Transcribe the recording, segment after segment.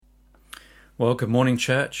Well, good morning,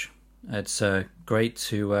 church. It's great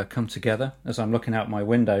to come together. As I'm looking out my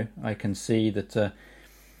window, I can see that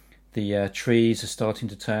the trees are starting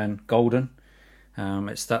to turn golden.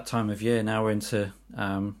 It's that time of year now. We're into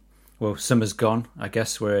summer's gone. I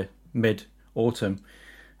guess we're mid-autumn,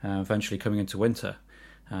 eventually coming into winter.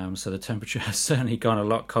 So the temperature has certainly gone a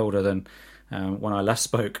lot colder than when I last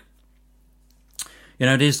spoke. You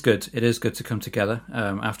know, it is good. It is good to come together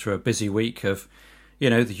after a busy week of,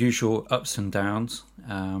 the usual ups and downs.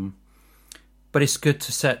 But it's good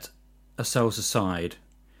to set ourselves aside.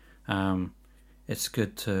 It's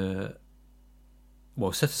good to,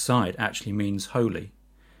 set aside actually means holy.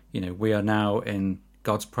 We are now in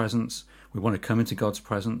God's presence. We want to come into God's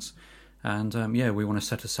presence. And we want to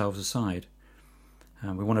set ourselves aside.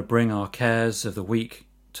 We want to bring our cares of the week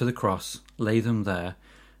to the cross, lay them there,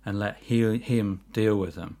 and let Him deal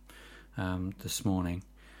with them this morning.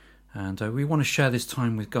 And we want to share this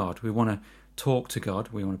time with God. We want to talk to God.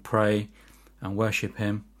 We want to pray and worship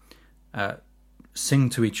Him, sing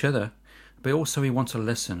to each other, but also we want to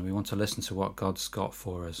listen. We want to listen to what God's got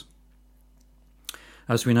for us.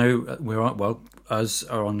 As we know, us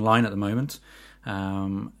are online at the moment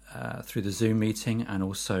through the Zoom meeting and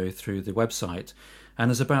also through the website. And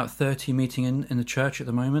there's about 30 meeting in the church at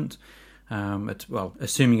the moment.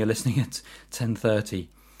 Assuming you're listening at 10:30.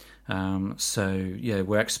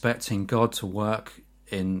 We're expecting God to work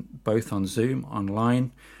in both on Zoom,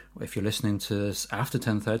 online, if you're listening to this after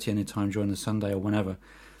 10:30, anytime during the Sunday or whenever.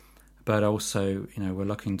 But also, we're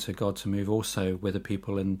looking to God to move also with the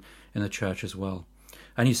people in the church as well.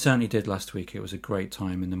 And He certainly did last week. It was a great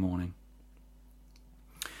time in the morning.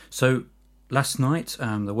 So last night,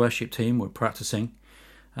 the worship team were practicing.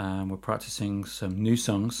 We're practicing some new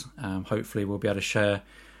songs. Hopefully we'll be able to share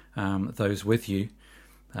those with you.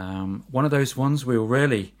 One of those ones we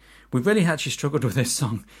really actually struggled with this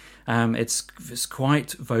song. It's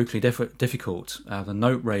quite vocally difficult. The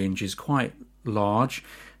note range is quite large,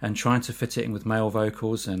 and trying to fit it in with male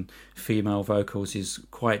vocals and female vocals is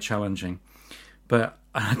quite challenging. But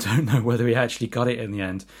I don't know whether we actually got it in the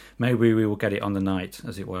end. Maybe we will get it on the night,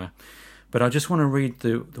 as it were. But I just want to read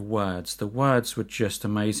the words. The words were just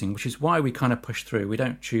amazing, which is why we kind of push through. We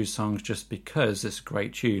don't choose songs just because it's a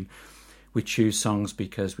great tune. We choose songs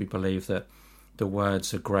because we believe that the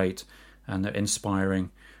words are great and they're inspiring,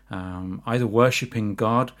 either worshipping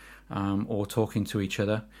God or talking to each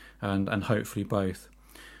other, and hopefully both.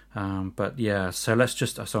 So I'm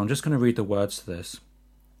just going to read the words to this.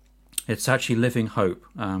 It's actually Living Hope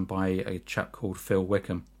by a chap called Phil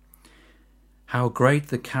Wickham. How great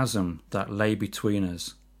the chasm that lay between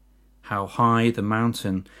us, how high the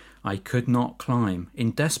mountain I could not climb.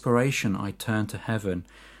 In desperation I turned to heaven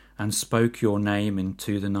and spoke your name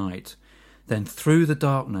into the night. Then through the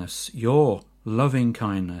darkness your loving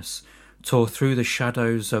kindness tore through the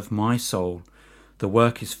shadows of my soul. The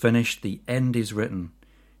work is finished, the end is written.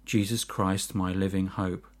 Jesus Christ, my living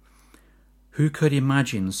hope. Who could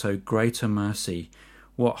imagine so great a mercy?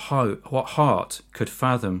 What heart could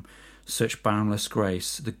fathom such boundless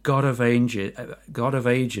grace? The God of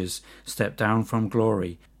ages stepped down from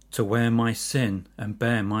glory to wear my sin and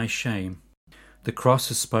bear my shame. The cross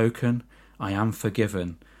has spoken, I am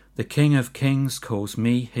forgiven. The King of Kings calls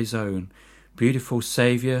me His own. Beautiful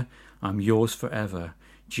Saviour, I'm yours forever.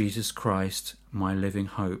 Jesus Christ, my living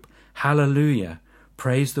hope. Hallelujah,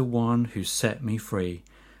 praise the one who set me free.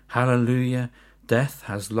 Hallelujah, death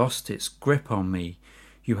has lost its grip on me.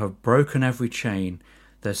 You have broken every chain.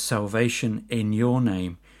 There's salvation in your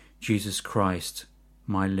name, Jesus Christ,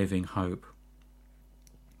 my living hope.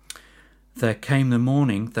 There came the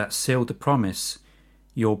morning that sealed the promise.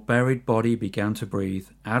 Your buried body began to breathe.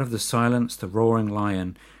 Out of the silence, the roaring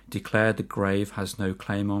lion declared the grave has no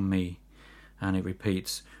claim on me. And it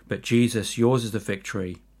repeats, but Jesus, yours is the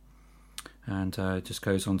victory. And it just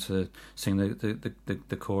goes on to sing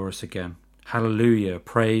the chorus again. Hallelujah,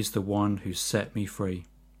 praise the one who set me free.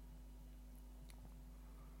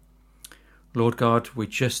 Lord God, we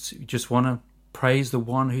just want to praise the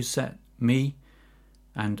one who set me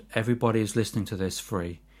and everybody is listening to this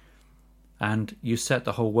free. And you set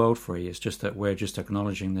the whole world free. It's just that we're just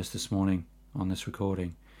acknowledging this morning on this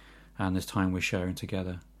recording and this time we're sharing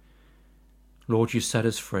together. Lord, you set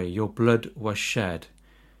us free. Your blood was shed.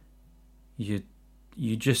 You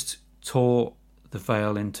just tore the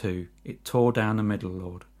veil in two. It tore down the middle,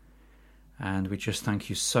 Lord. And we just thank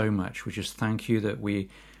you so much. We just thank you that we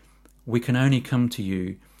can only come to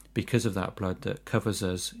you because of that blood that covers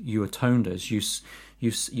us. You atoned us.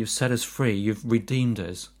 You've set us free. You've redeemed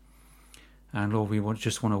us. And Lord, we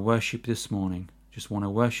just want to worship this morning. Just want to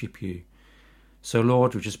worship you. So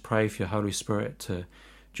Lord, we just pray for your Holy Spirit to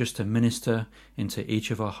just to minister into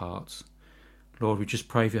each of our hearts. Lord, we just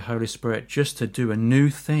pray for your Holy Spirit just to do a new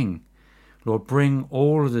thing. Lord, bring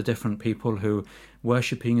all of the different people who are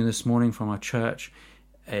worshipping you this morning from our church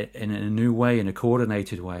in a new way, in a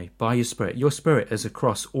coordinated way, by your Spirit. Your Spirit is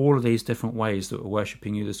across all of these different ways that we're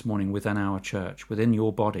worshipping you this morning within our church, within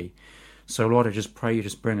your body. So, Lord, I just pray you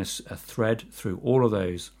just bring us a thread through all of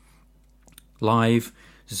those, live,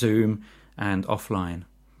 Zoom, and offline.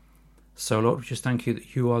 So, Lord, we just thank you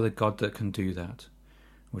that you are the God that can do that.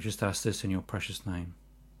 We just ask this in your precious name.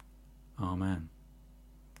 Amen.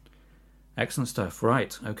 Excellent stuff.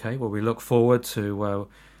 Right, okay, well, we look forward to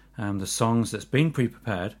the songs that's been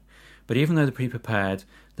pre-prepared, but even though they're pre-prepared,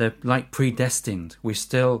 they're like predestined. We're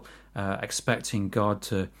still expecting God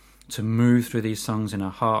to move through these songs in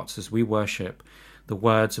our hearts as we worship. The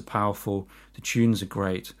words are powerful, the tunes are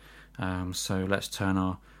great, so let's turn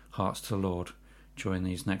our hearts to the Lord during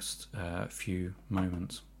these next few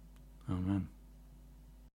moments. Amen.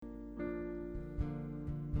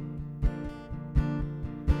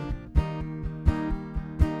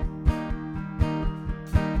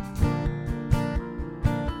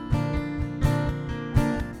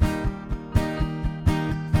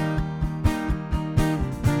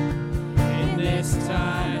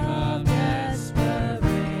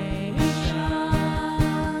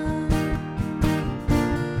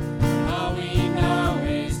 All we know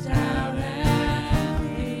is doubt and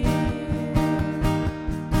fear.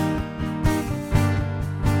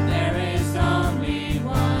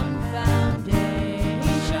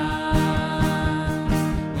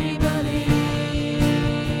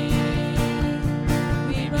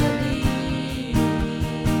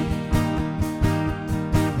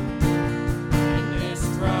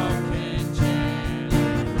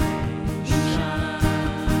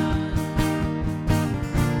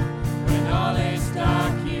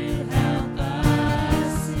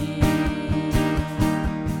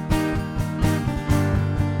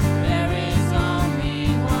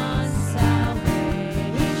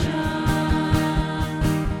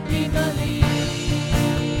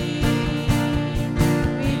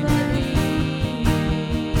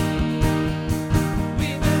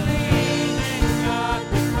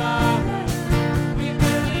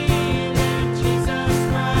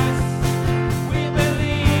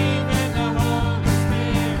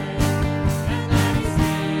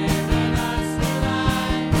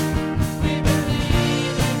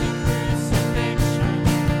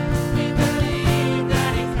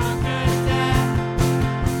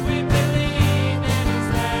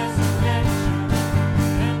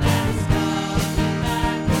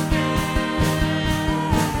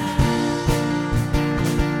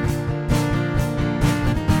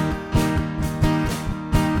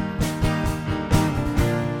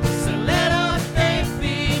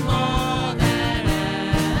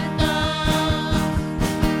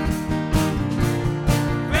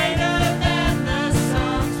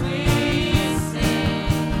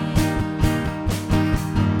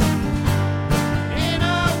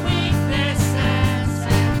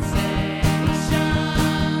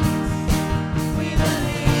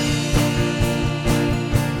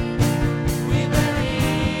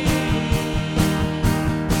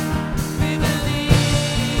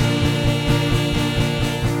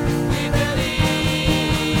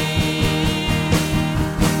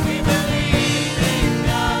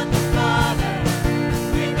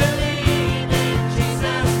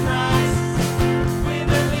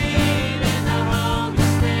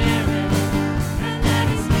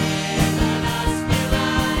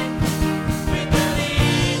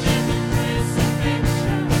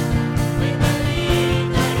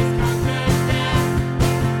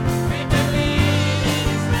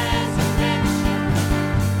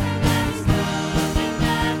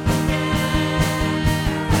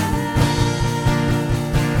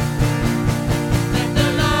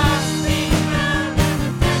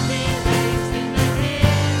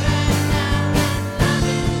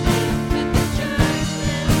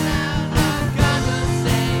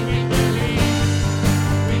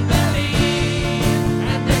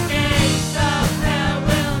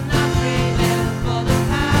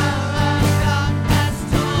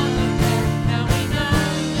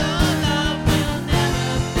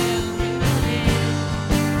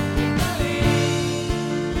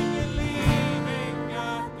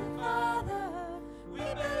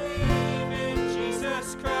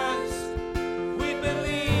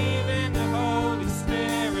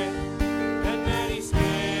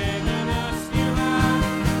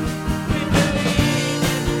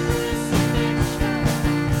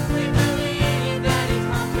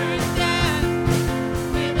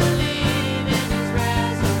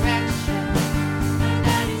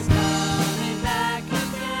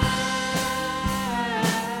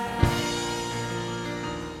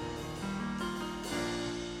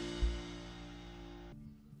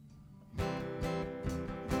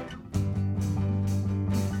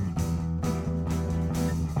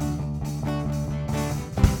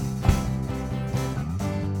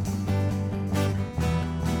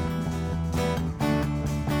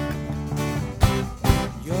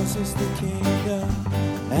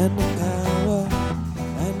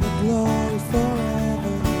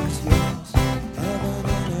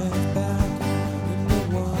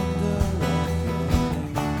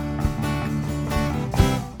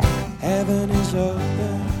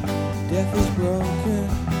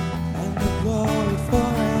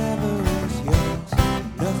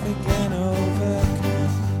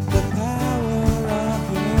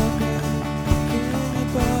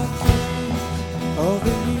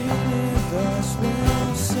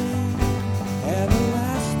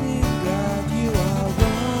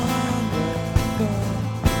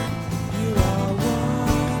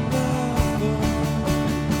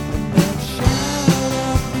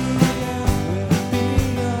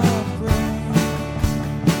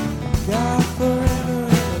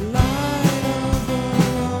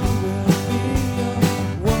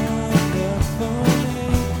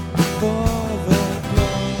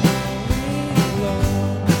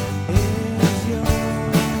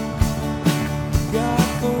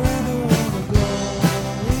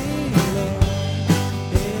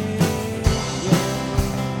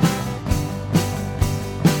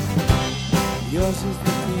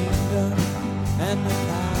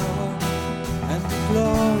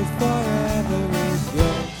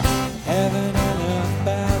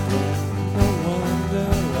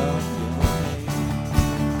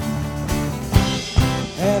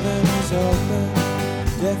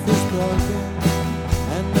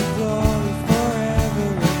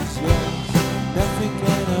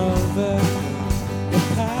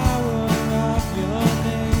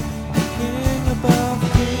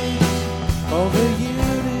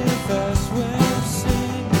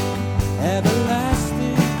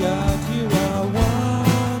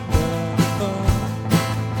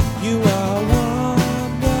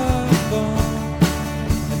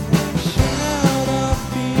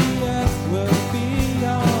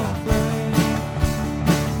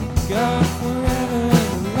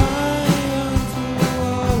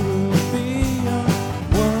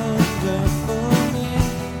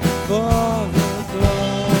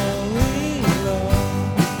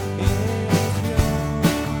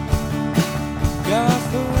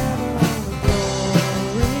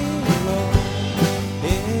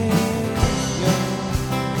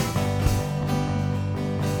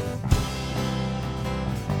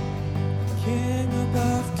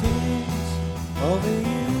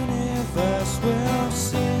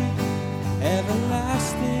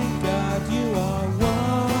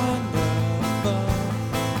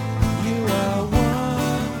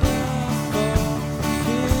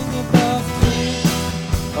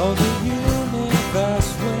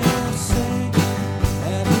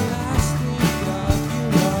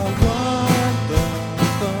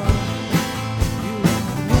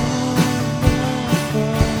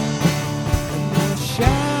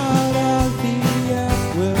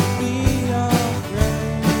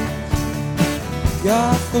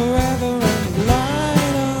 God forever and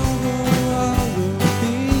light over all will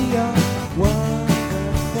be your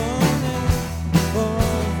wonderful name. For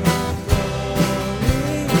the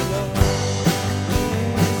glory, Lord,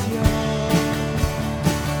 is yours.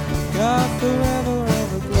 God forever and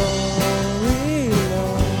the glory,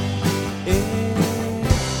 Lord,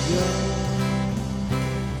 is yours.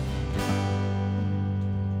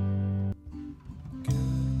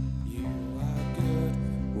 You are good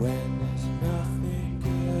when there's nothing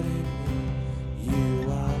good in me.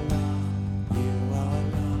 You are love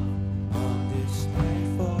on display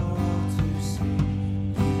for all to see.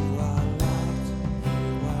 You are light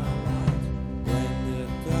when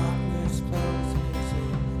the darkness closes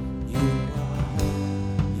in. You are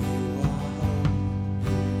hope, you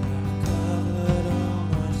have covered all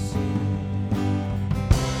my sin.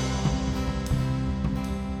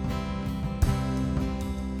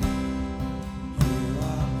 You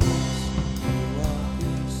are peace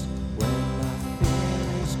when my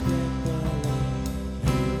fear is crippling.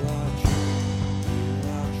 You are true,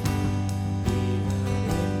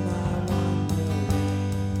 even in my wandering.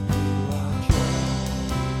 You are joy,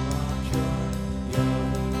 you're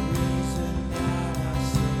the reason that I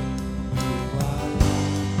sing. You are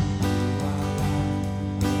love,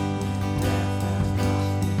 death has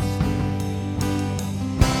lost its sting.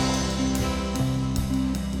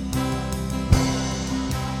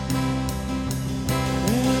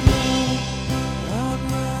 I'm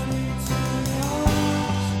running to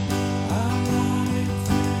yours. I'm running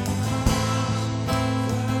to yours.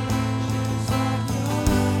 The riches of your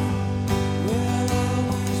love will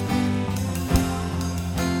always be enough.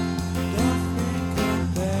 Nothing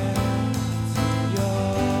compares to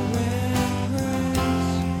your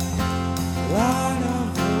embrace. Light of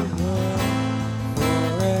the world,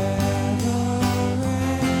 forever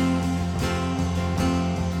reign.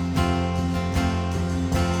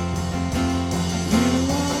 You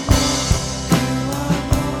are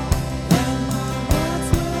more than my words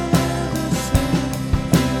will ever say.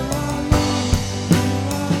 You are Lord,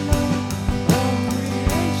 all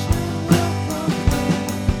creation will proclaim.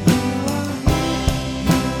 You are here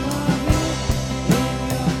in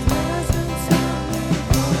your presence and made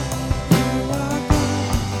whole. You are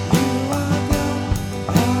God,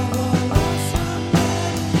 all the lost are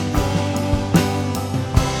letting go.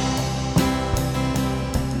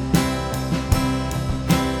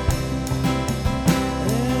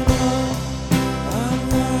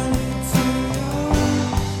 I'm running to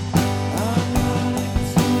yours. I'm running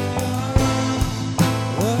to yours.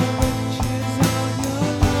 The riches of your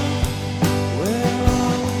love will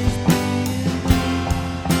always be enough.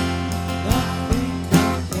 Nothing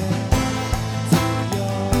compares to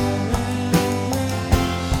your embrace.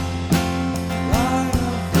 Light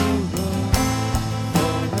of the world,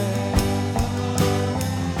 forever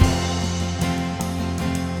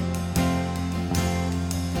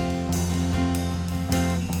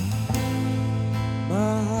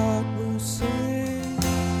my heart will sing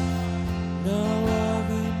the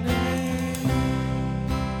loving name,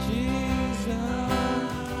 Jesus,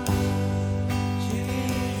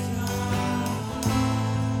 Jesus.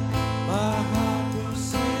 My heart will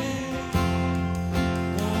sing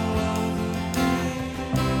the loving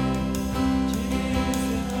name,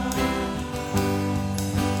 Jesus,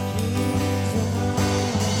 Jesus.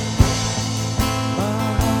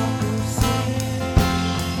 My heart will sing the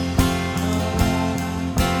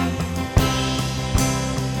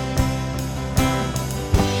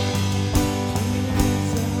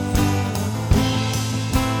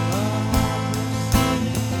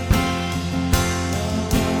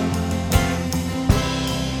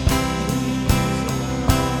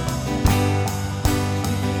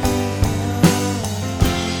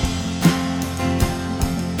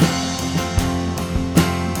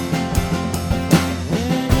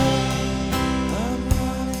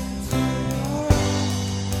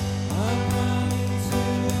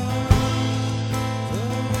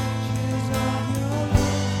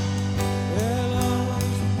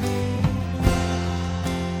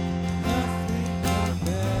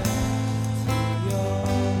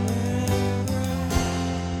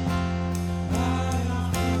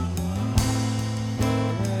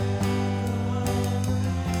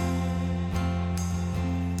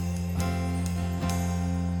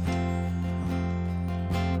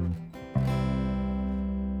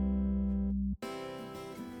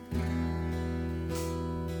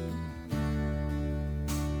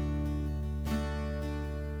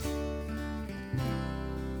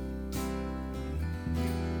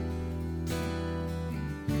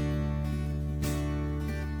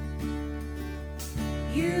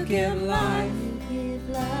You give life.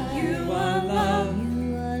 You are love.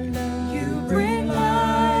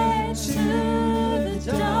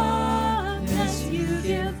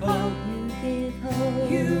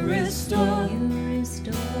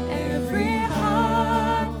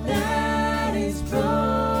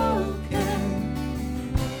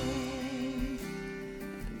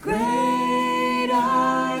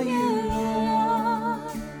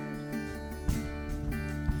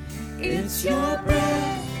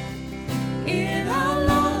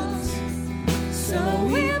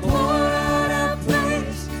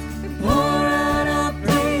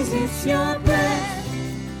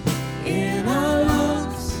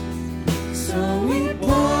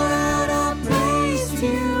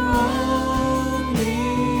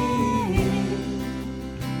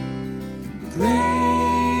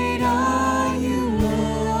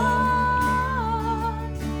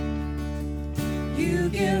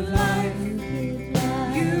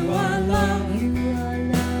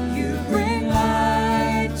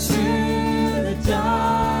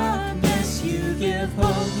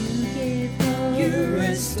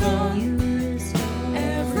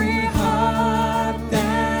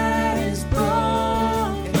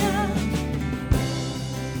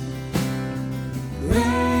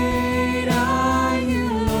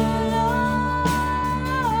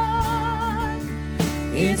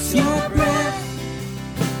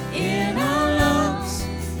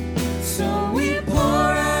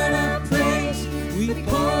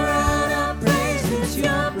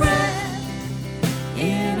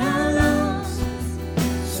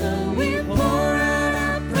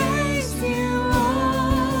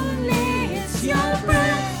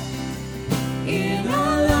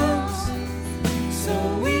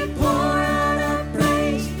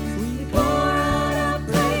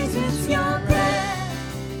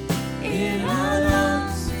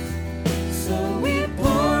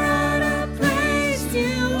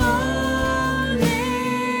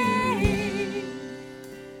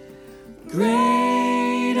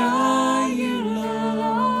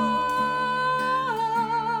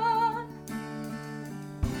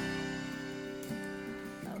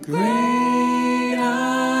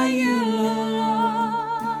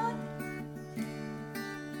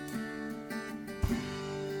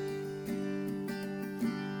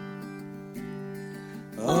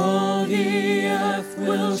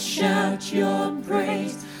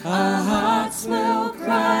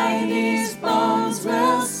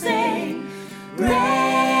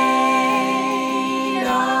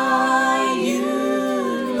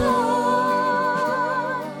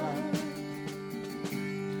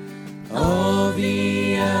 All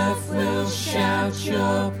the earth will shout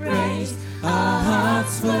your praise. Our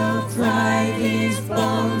hearts will cry, these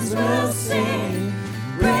bones will sing.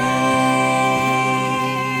 Great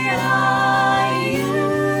are you,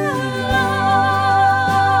 Lord.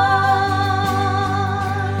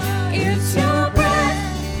 It's your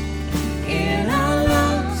breath in our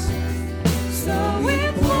lungs, so we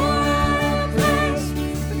pour out our praise.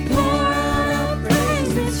 We pour out our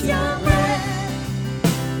praise. It's your breath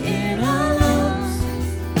in our lungs,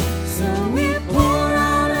 so we pour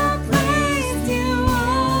out our praise to you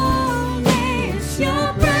only. It's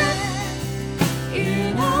your breath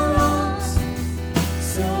in our lungs,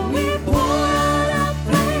 so we pour out our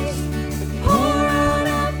praise. We pour out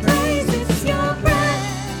our praise. It's your breath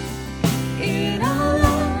in our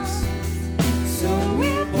lungs, so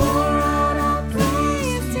we pour out our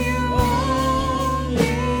praise to you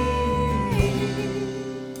only.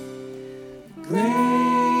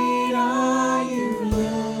 Great are you,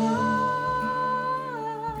 Lord.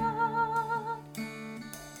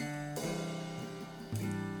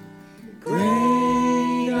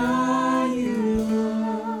 Great are you,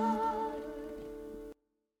 Lord.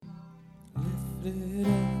 Lifted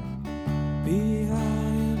up, be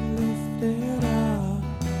high and lifted up,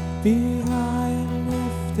 be high and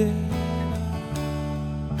lifted up.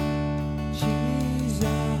 Jesus,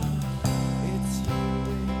 it's you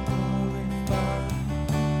we glorify,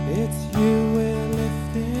 it's you we're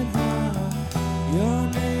lifting high, your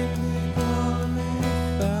name we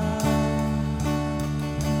glorify.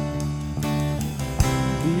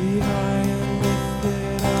 Be high and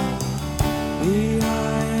lifted up, be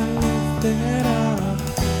high and lifted up,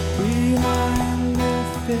 be high and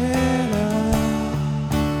lifted up.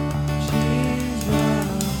 Jesus,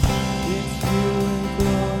 it's you we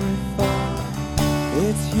glorify,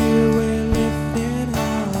 it's you we're lifting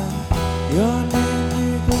high, your name we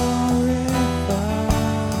glorify.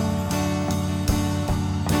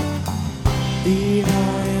 Be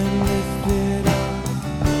high and lifted up,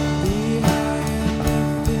 be high and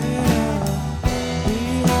lifted up, be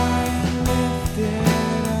high and lifted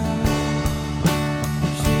up.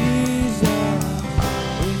 Jesus,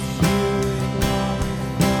 it's you we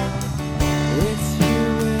glorify, it's you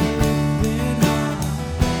we're lifting high,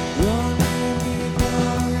 your name we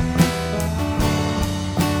glorify.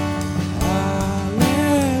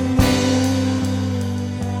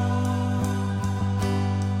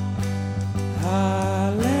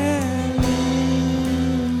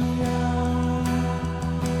 Hallelujah.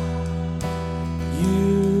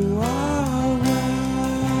 You are worthy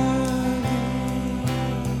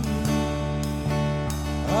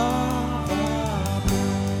of our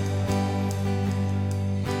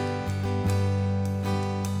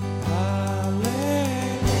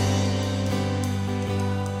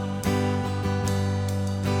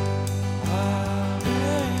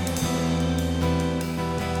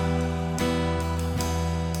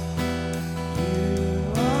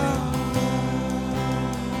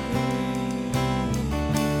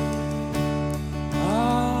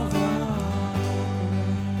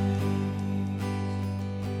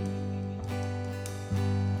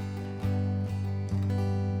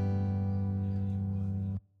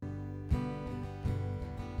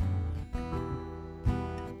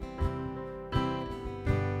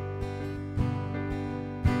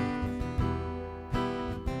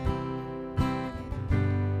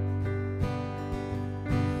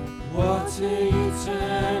Water you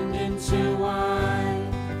turned into wine,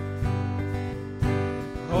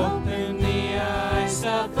 open the eyes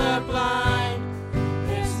of the blind.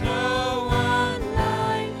 There's no one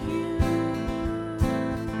like you,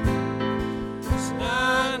 there's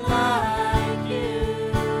none like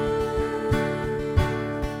you.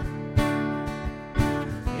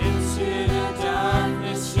 Into the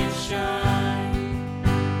darkness you shine,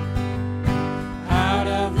 out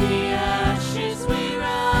of the ashes we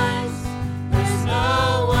rise. There's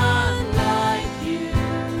no one like you,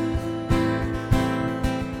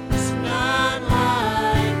 there's none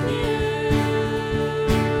like you.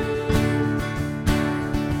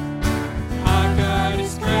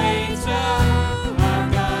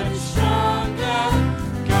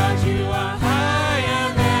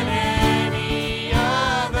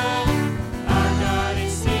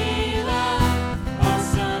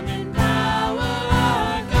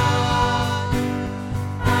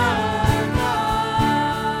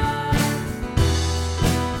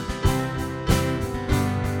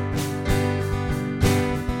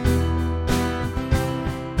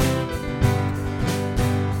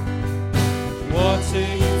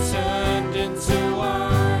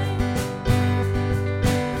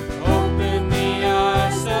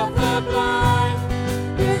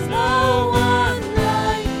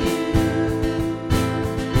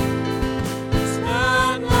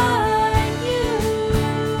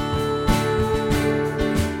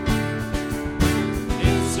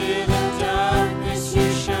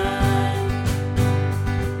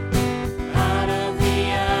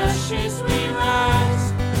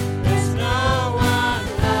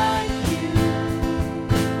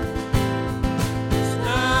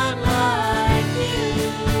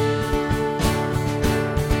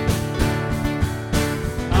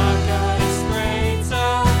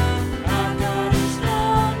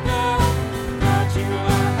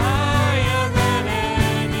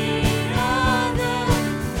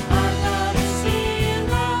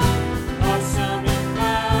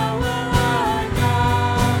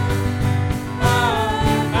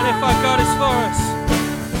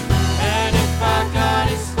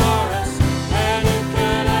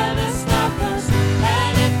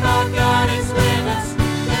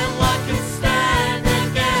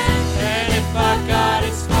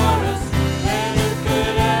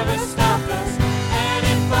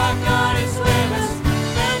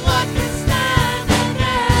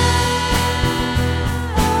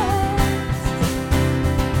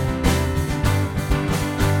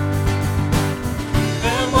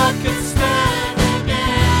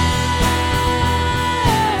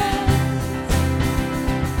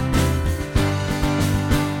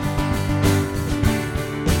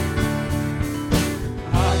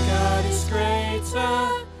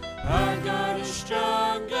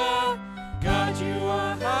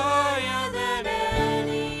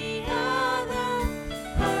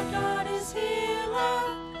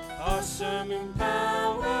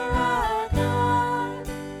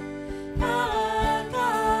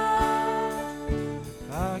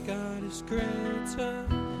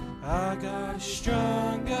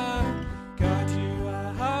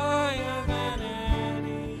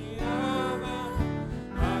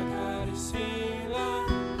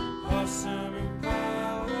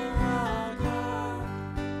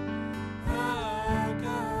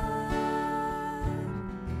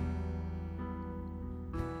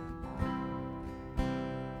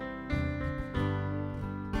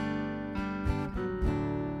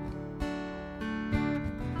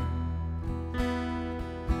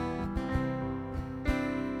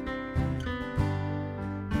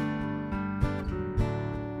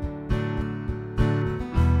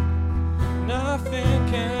 nothing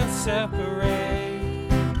can separate.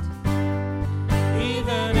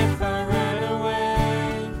 Even if I ran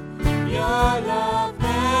away, your love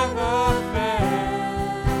never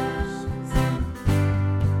fails.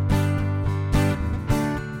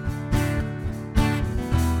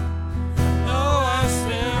 Though I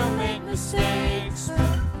still make mistakes,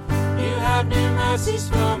 you have new mercies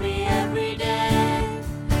for me every day.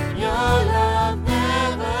 Your love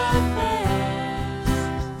never fails.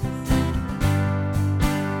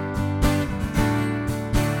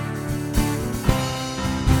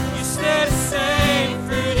 You stay the same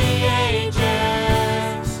through the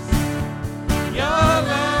ages. Your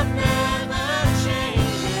love never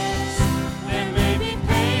changes. There may be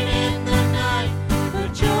pain in the night, but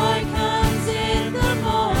joy comes in the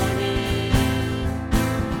morning.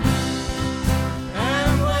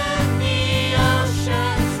 And when the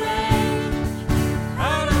oceans rage, I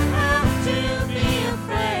don't have to be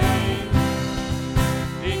afraid,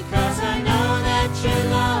 because I know that you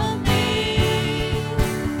love me.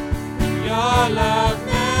 Your love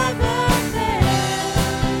never fails.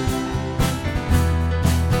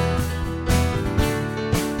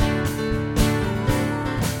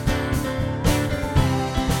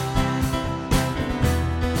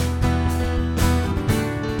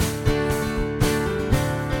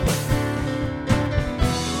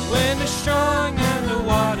 The wind is strong and the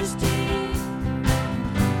water's deep.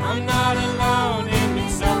 I'm not alone in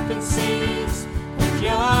these open seas, but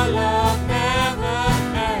your love never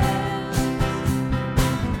fails.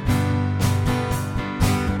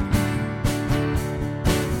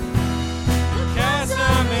 The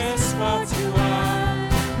chasm is far too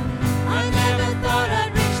wide. I never thought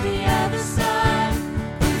I'd reach the other side,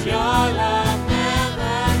 but your love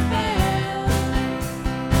never fails.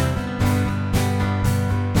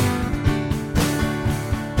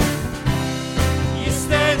 You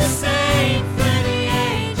stay the same through the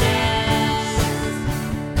ages.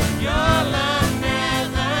 Your love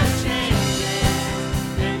never changes.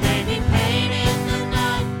 There may be pain in the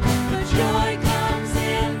night, but joy comes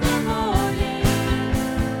in the morning.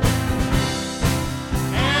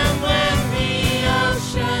 And when the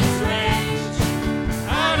oceans rage,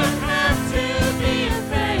 I don't have to be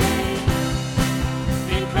afraid,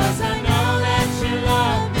 because I know that you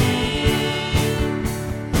love me.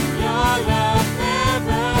 Your love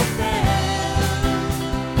never fails.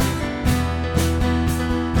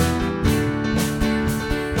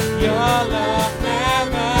 Your love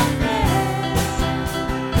never fails.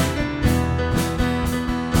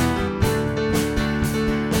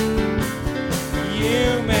 You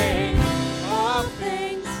make all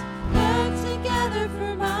things work together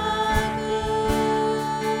for my good.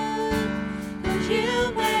 'Cause you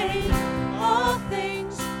make all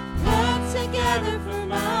things work together for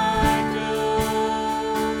my good.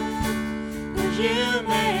 'Cause you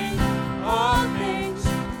make all things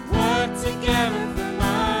work together for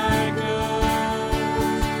my good.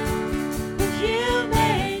 'Cause you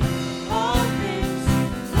make all things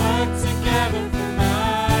work together for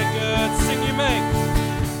my good. Sing, you make.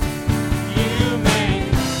 You make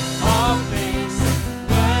all things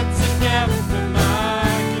work together for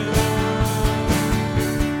my good.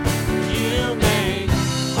 You make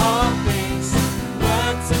all things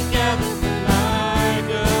work together for my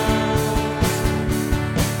good.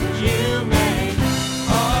 You make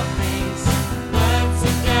all things work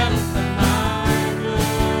together for my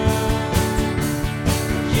good.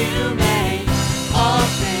 You make all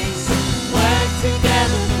things work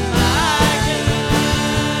together for my good.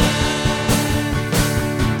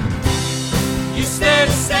 You stay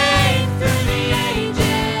the same through the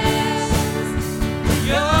ages.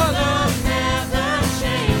 Your love never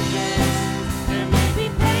changes. There may be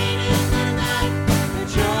pain in the night, but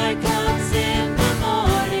joy comes in the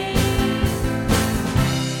morning.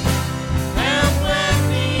 And when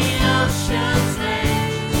the oceans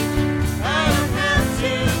rage, I don't have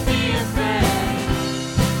to be afraid,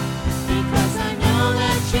 because I know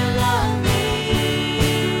that you love me.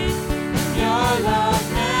 Your love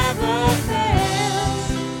never fails.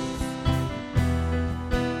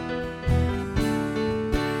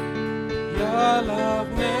 Your love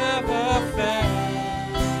never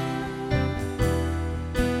fails.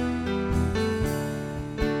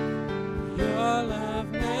 Your love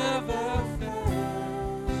never fails.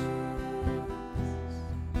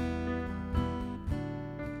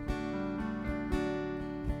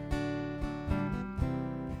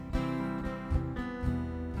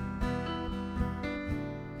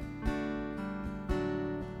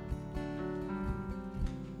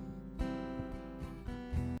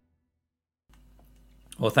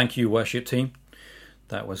 Well, thank you, worship team.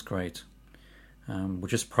 That was great. We'll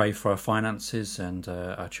just pray for our finances and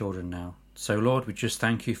our children now. So, Lord, we just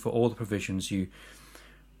thank you for all the provisions you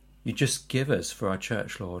just give us for our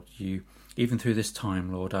church, Lord. Even through this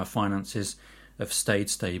time, Lord, our finances have stayed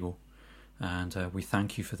stable. And we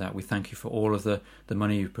thank you for that. We thank you for all of the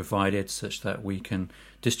money you've provided such that we can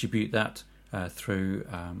distribute that through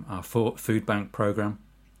our food bank program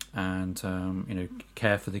and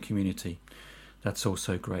care for the community. That's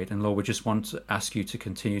also great. And Lord, we just want to ask you to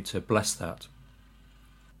continue to bless that.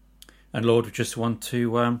 And Lord, we just want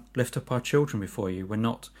to lift up our children before you. We're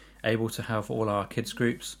not able to have all our kids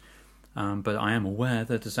groups, but I am aware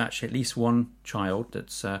that there's actually at least one child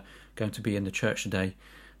that's going to be in the church today.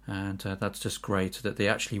 And that's just great that they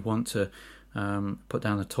actually want to put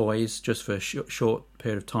down the toys just for a short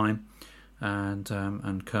period of time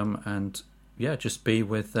and come and just be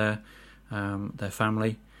with their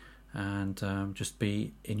family and just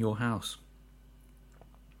be in your house.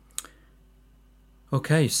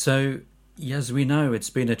 Okay, so as we know, it's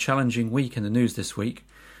been a challenging week in the news this week.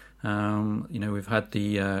 We've had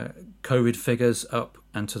the COVID figures up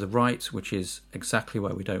and to the right, which is exactly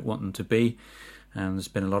where we don't want them to be. And there's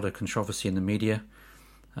been a lot of controversy in the media.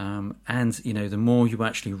 The more you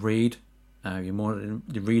actually read,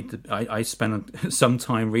 I spend some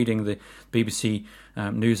time reading the BBC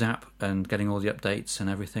News app and getting all the updates and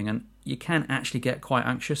everything. And you can actually get quite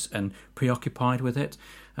anxious and preoccupied with it.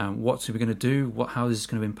 What are we going to do? How is this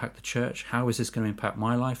going to impact the church? How is this going to impact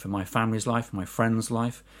my life and my family's life and my friends'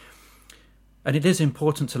 life? And it is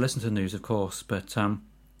important to listen to the news, of course, but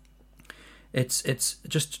it's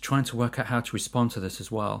just trying to work out how to respond to this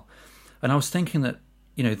as well. And I was thinking that,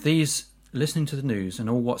 listening to the news and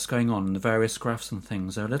all what's going on and the various graphs and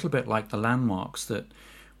things are a little bit like the landmarks that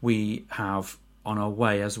we have on our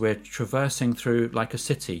way as we're traversing through like a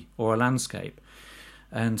city or a landscape.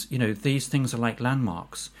 And, these things are like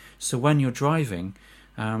landmarks. So when you're driving,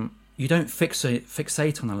 you don't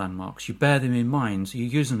fixate on the landmarks. You bear them in mind. You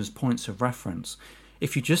use them as points of reference.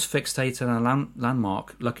 If you just fixate on a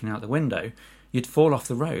landmark looking out the window, you'd fall off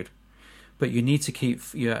the road. But you need to keep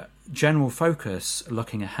your general focus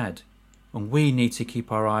looking ahead. And we need to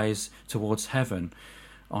keep our eyes towards heaven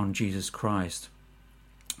on Jesus Christ.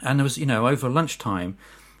 And there was, over lunchtime,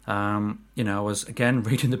 I was again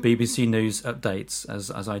reading the BBC News updates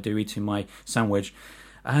as I do, eating my sandwich.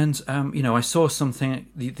 And, I saw something,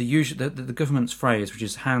 the government's phrase, which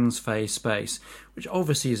is hands, face, space, which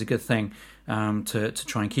obviously is a good thing to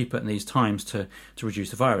try and keep it in these times to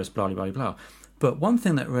reduce the virus, blah, blah, blah, blah. But one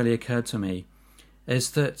thing that really occurred to me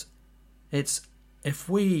is that if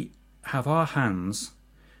we have our hands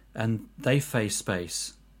and they face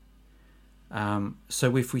space,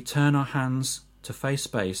 so if we turn our hands to face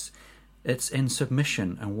space, it's in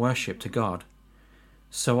submission and worship to God.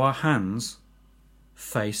 So our hands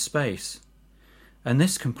face space. And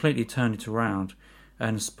this completely turned it around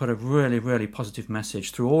and has put a really, really positive message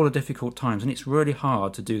through all the difficult times. And it's really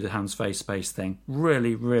hard to do the hands face space thing.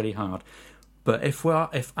 Really, really hard. But if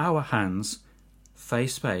our hands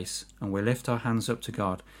face space and we lift our hands up to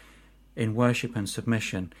God in worship and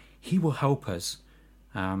submission, He will help us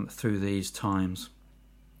through these times.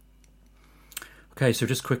 Okay, so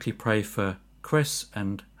just quickly pray for Chris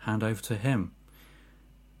and hand over to him.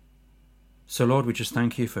 So Lord, we just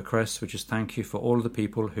thank you for Chris. We just thank you for all of the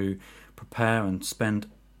people who prepare and spend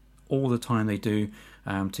all the time they do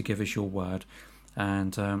to give us your word.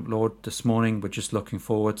 And Lord, this morning we're just looking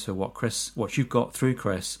forward to what you've got through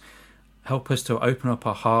Chris. Help us to open up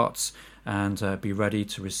our hearts and be ready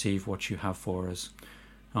to receive what you have for us.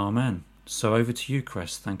 Amen. So over to you,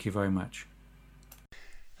 Chris. Thank you very much.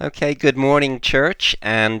 Okay, good morning, church,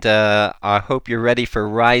 and I hope you're ready for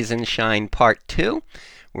Rise and Shine Part 2.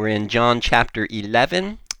 We're in John chapter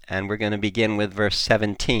 11, and we're going to begin with verse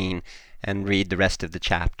 17 and read the rest of the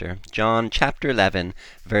chapter. John chapter 11,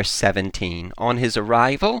 verse 17. On his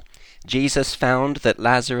arrival, Jesus found that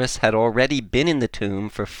Lazarus had already been in the tomb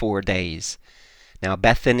for 4 days. Now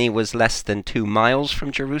Bethany was less than 2 miles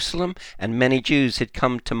from Jerusalem, and many Jews had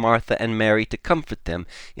come to Martha and Mary to comfort them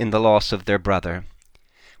in the loss of their brother.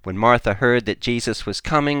 When Martha heard that Jesus was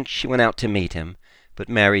coming, she went out to meet him, but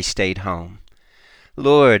Mary stayed home.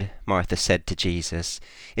 Lord, Martha said to Jesus,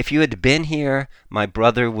 if you had been here, my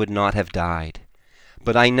brother would not have died.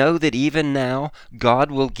 But I know that even now God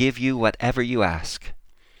will give you whatever you ask.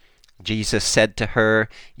 Jesus said to her,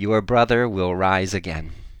 your brother will rise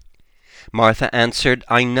again. Martha answered,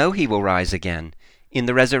 I know he will rise again, in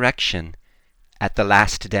the resurrection, at the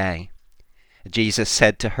last day. Jesus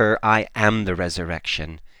said to her, I am the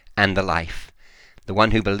resurrection and the life. The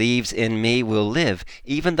one who believes in me will live,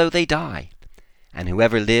 even though they die. And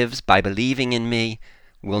whoever lives by believing in me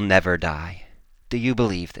will never die. Do you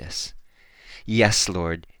believe this?" "Yes,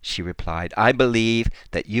 Lord," she replied. "I believe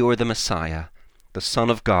that you are the Messiah, the Son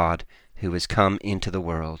of God, who has come into the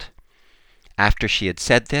world." After she had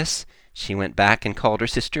said this, she went back and called her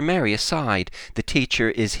sister Mary aside. "The teacher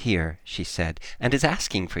is here," she said, "and is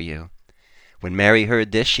asking for you." When Mary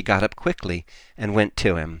heard this, she got up quickly and went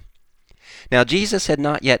to him. Now Jesus had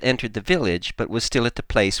not yet entered the village, but was still at the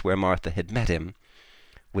place where Martha had met him.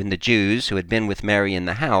 When the Jews who had been with Mary in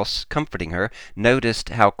the house, comforting her, noticed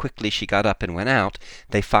how quickly she got up and went out,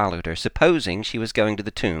 they followed her, supposing she was going to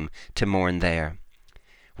the tomb to mourn there.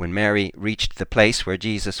 When Mary reached the place where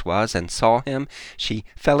Jesus was and saw him, she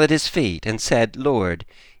fell at his feet and said, "Lord,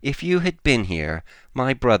 if you had been here,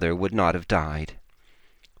 my brother would not have died."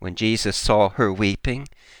 When Jesus saw her weeping,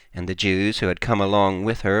 and the Jews who had come along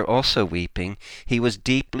with her also weeping, he was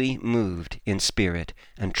deeply moved in spirit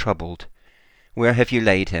and troubled. "Where have you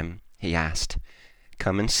laid him?" he asked.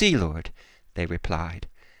 "Come and see, Lord," they replied.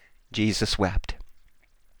 Jesus wept.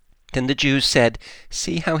 Then the Jews said,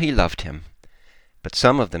 "See how he loved him." But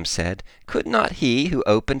some of them said, "Could not he who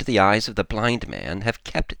opened the eyes of the blind man have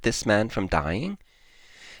kept this man from dying?"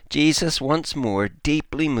 Jesus, once more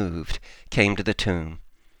deeply moved, came to the tomb.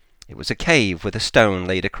 It was a cave with a stone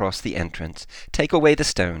laid across the entrance. "Take away the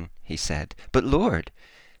stone," he said. "But Lord,"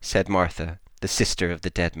 said Martha, the sister of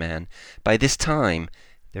the dead man, "by this time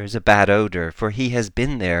there is a bad odor, for he has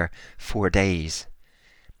been there 4 days."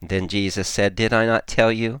 Then Jesus said, "Did I not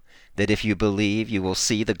tell you that if you believe you will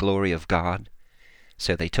see the glory of God?"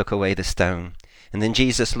 So they took away the stone. And then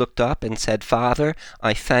Jesus looked up and said, "Father,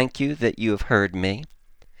 I thank you that you have heard me.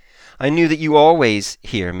 I knew that you always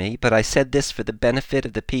hear me, but I said this for the benefit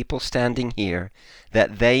of the people standing here,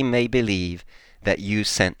 that they may believe that you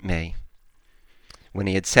sent me." When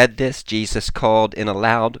he had said this, Jesus called in a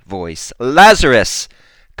loud voice, "Lazarus,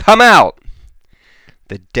 come out!"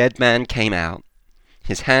 The dead man came out,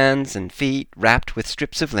 his hands and feet wrapped with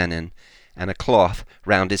strips of linen, and a cloth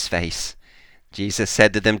round his face. Jesus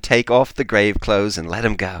said to them, "Take off the grave clothes and let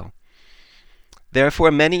him go."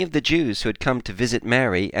 Therefore many of the Jews who had come to visit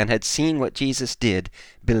Mary and had seen what Jesus did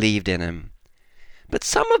believed in him. But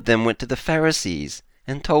some of them went to the Pharisees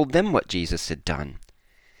and told them what Jesus had done.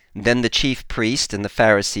 Then the chief priest and the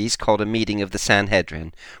Pharisees called a meeting of the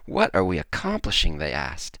Sanhedrin. "What are we accomplishing?" they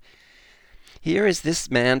asked. "Here is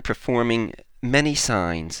this man performing many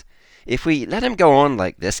signs. If we let him go on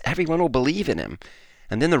like this, everyone will believe in him,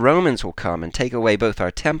 and then the Romans will come and take away both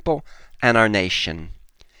our temple and our nation."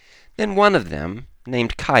 Then one of them,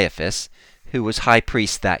 named Caiaphas, who was high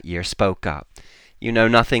priest that year, spoke up. "You know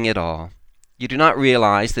nothing at all. You do not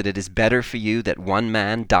realize that it is better for you that one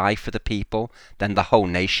man die for the people than the whole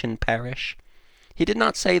nation perish?" He did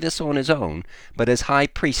not say this on his own, but as high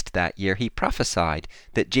priest that year he prophesied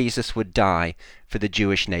that Jesus would die for the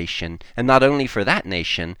Jewish nation, and not only for that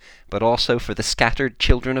nation, but also for the scattered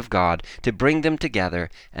children of God, to bring them together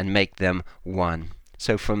and make them one.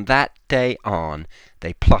 So from that day on,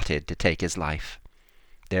 they plotted to take his life.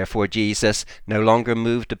 Therefore Jesus no longer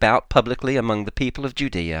moved about publicly among the people of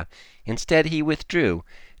Judea. Instead he withdrew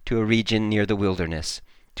to a region near the wilderness,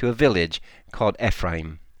 to a village called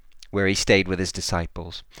Ephraim, where he stayed with his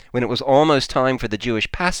disciples. When it was almost time for the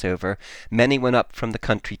Jewish Passover, many went up from the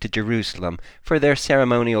country to Jerusalem for their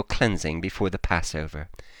ceremonial cleansing before the Passover.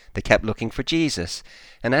 They kept looking for Jesus,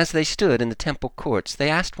 and as they stood in the temple courts, they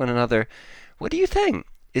asked one another, "What do you think?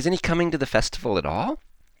 Isn't he coming to the festival at all?"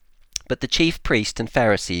 But the chief priests and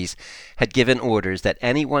Pharisees had given orders that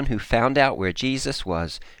anyone who found out where Jesus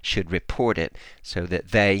was should report it so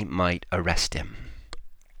that they might arrest him.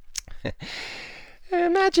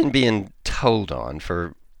 Imagine being told on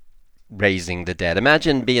for raising the dead.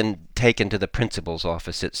 Imagine being taken to the principal's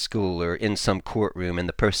office at school or in some courtroom, and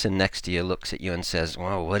the person next to you looks at you and says,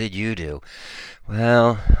 "Well, what did you do?"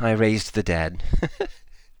 "Well, I raised the dead."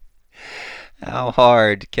 How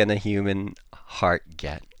hard can a human heart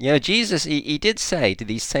get? You know, Jesus, he did say to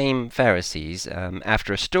these same Pharisees,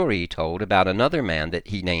 after a story he told about another man that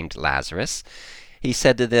he named Lazarus, he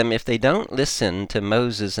said to them, if they don't listen to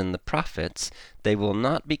Moses and the prophets, they will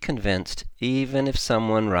not be convinced even if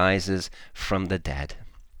someone rises from the dead.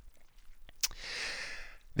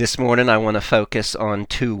 This morning I want to focus on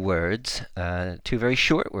 2 words, 2 very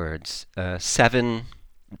short words, 7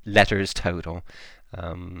 letters total,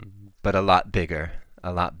 but a lot bigger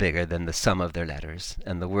than the sum of their letters.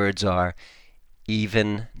 And the words are,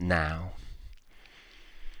 even now.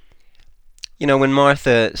 You know, when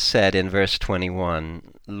Martha said in verse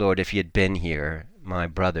 21, "Lord, if you'd been here, my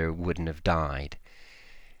brother wouldn't have died,"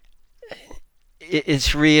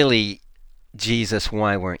 it's really, Jesus,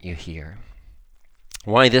 why weren't you here?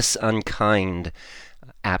 Why this unkind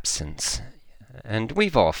absence? And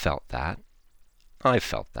we've all felt that. I've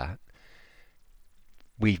felt that.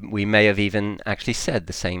 We may have even actually said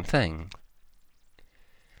the same thing.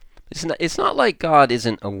 It's not like God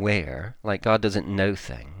isn't aware, like God doesn't know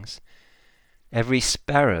things. Every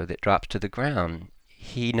sparrow that drops to the ground,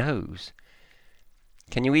 he knows.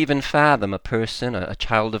 Can you even fathom a person, a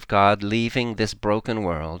child of God, leaving this broken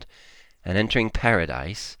world and entering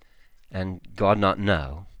paradise and God not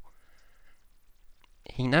know?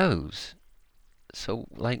 He knows. So,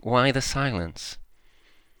 why the silence?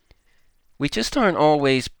 We just aren't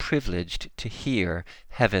always privileged to hear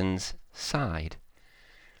heaven's side.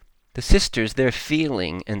 The sisters, they're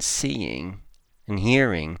feeling and seeing and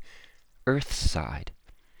hearing earth's side.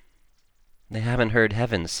 They haven't heard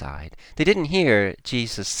heaven's side. They didn't hear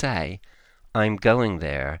Jesus say, I'm going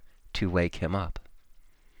there to wake him up.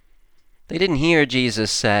 They didn't hear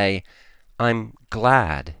Jesus say, I'm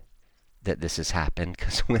glad that this has happened,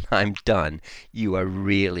 because when I'm done, you are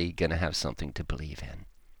really going to have something to believe in.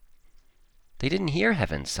 They didn't hear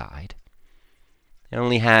heaven's side. They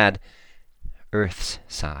only had earth's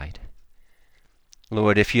side.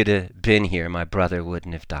 Lord, if you'd have been here, my brother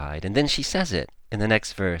wouldn't have died. And then she says it in the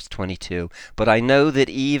next verse, 22. But I know that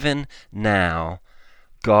even now,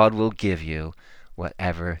 God will give you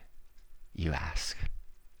whatever you ask.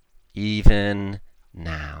 Even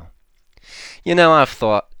now. You know, I've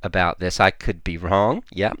thought about this. I could be wrong.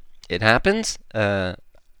 Yeah, it happens. I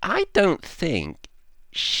don't think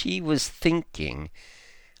she was thinking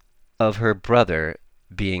of her brother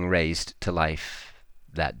being raised to life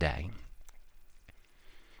that day.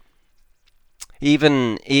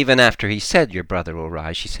 Even after he said, your brother will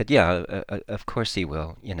rise, she said, yeah, of course he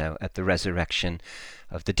will, at the resurrection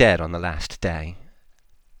of the dead on the last day.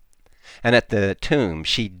 And at the tomb,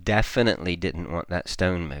 she definitely didn't want that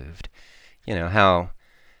stone moved. How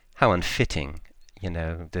unfitting,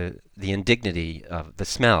 the indignity of the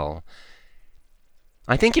smell.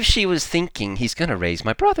 I think if she was thinking, he's going to raise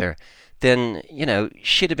my brother, then,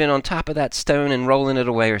 she'd have been on top of that stone and rolling it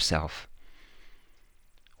away herself.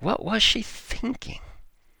 What was she thinking?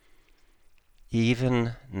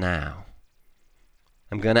 Even now.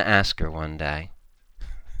 I'm going to ask her one day.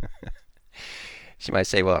 She might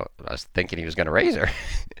say, well, I was thinking he was going to raise her.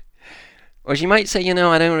 Or she might say,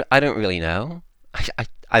 I don't really know.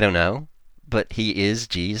 I don't know. But he is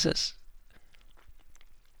Jesus.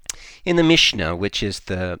 In the Mishnah, which is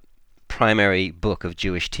the primary book of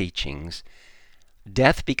Jewish teachings,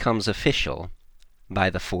 death becomes official by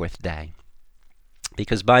the fourth day.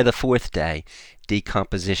 Because by the fourth day,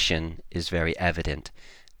 decomposition is very evident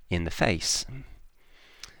in the face.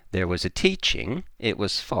 There was a teaching, it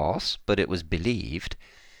was false, but it was believed,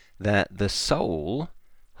 that the soul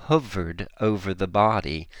hovered over the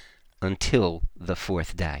body until the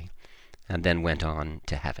fourth day, and then went on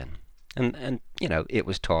to heaven. And it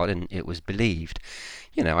was taught and it was believed.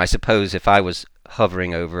 I suppose if I was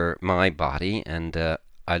hovering over my body and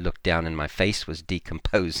I looked down and my face was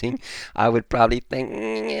decomposing, I would probably think,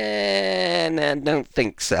 nah, don't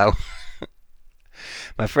think so.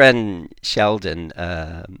 My friend Sheldon,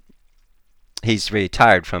 he's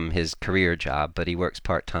retired from his career job, but he works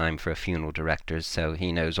part-time for a funeral director, so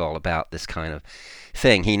he knows all about this kind of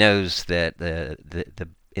thing. He knows that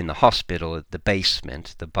in the hospital, the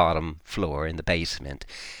basement, the bottom floor in the basement,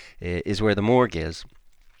 is where the morgue is.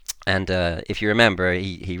 And if you remember,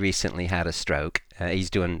 he recently had a stroke.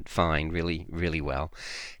 He's doing fine, really, really well.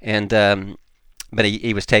 And but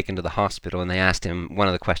he was taken to the hospital, and they asked him, one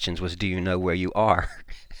of the questions was, do you know where you are?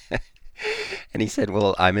 And he said,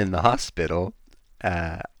 well, I'm in the hospital.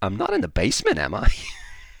 I'm not in the basement, am I?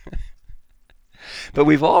 But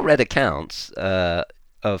we've all read accounts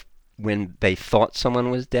of when they thought someone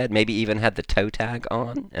was dead, maybe even had the toe tag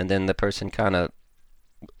on, and then the person kind of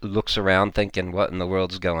looks around thinking, what in the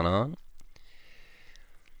world's going on?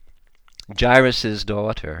 Jairus'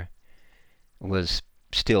 daughter was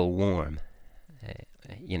still warm,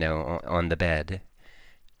 on the bed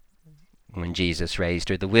when Jesus raised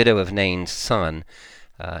her. The widow of Nain's son,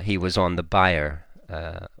 he was on the bier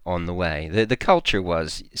on the way. The culture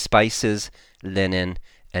was spices, linen,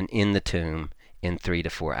 and in the tomb in 3 to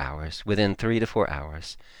 4 hours, within 3 to 4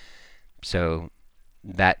 hours. So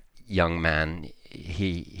that young man,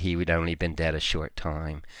 he would only been dead a short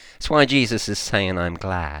time. That's why Jesus is saying, I'm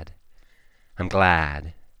glad. I'm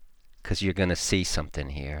glad, because you're going to see something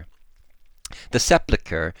here. The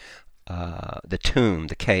sepulchre, the tomb,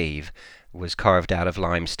 the cave, was carved out of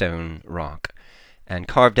limestone rock, and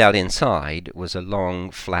carved out inside was a long,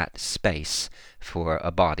 flat space for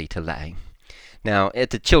a body to lay. Now, at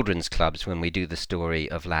the children's clubs, when we do the story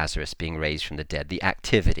of Lazarus being raised from the dead, the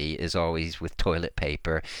activity is always with toilet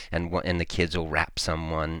paper, and the kids will wrap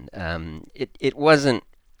someone. It wasn't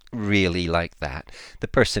really like that. The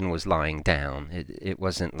person was lying down. It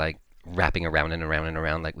wasn't like wrapping around and around and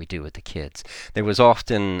around like we do with the kids. There was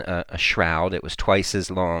often a shroud. It was twice as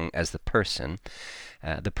long as the person.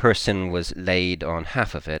 The person was laid on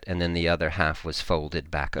half of it, and then the other half was folded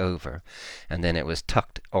back over. And then it was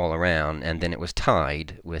tucked all around, and then it was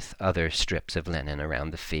tied with other strips of linen around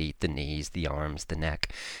the feet, the knees, the arms, the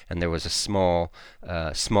neck. And there was a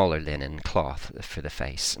smaller linen cloth for the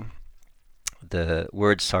face. The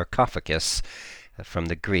word sarcophagus from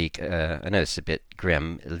the Greek, I know it's a bit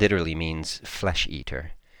grim, literally means flesh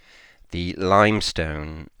eater. The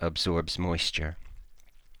limestone absorbs moisture,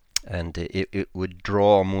 and it would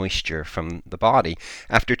draw moisture from the body.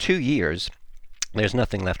 After 2 years, there's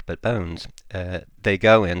nothing left but bones.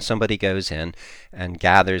 Somebody goes in and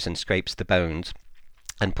gathers and scrapes the bones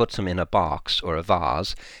and puts them in a box or a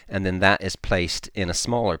vase, and then that is placed in a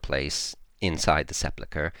smaller place inside the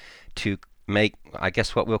sepulcher to make, I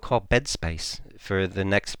guess, what we'll call bed space for the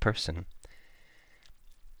next person.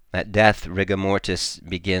 At death, rigor mortis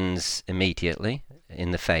begins immediately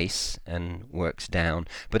in the face and works down.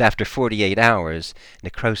 But after 48 hours,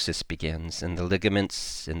 necrosis begins, and the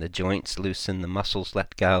ligaments in the joints loosen, the muscles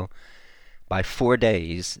let go. By 4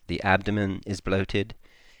 days, the abdomen is bloated,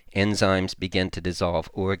 enzymes begin to dissolve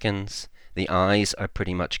organs, the eyes are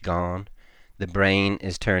pretty much gone, the brain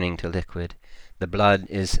is turning to liquid, the blood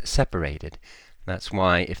is separated. That's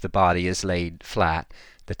why if the body is laid flat,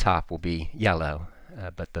 the top will be yellow,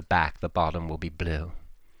 but the bottom will be blue.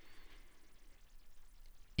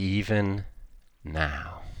 Even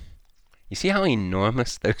now. You see how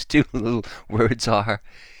enormous those two little words are?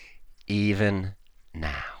 Even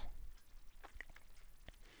now.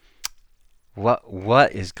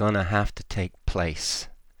 What is going to have to take place?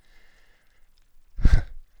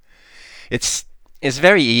 It's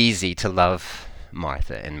very easy to love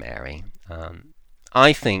Martha and Mary.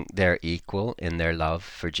 I think they're equal in their love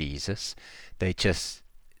for Jesus. They just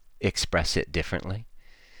express it differently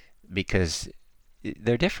because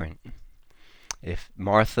they're different. If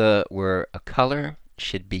Martha were a color,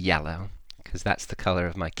 she'd be yellow, because that's the color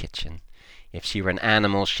of my kitchen. If she were an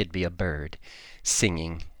animal, she'd be a bird,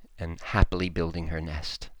 singing and happily building her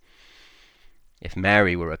nest. If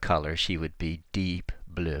Mary were a color, she would be deep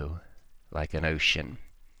blue, like an ocean.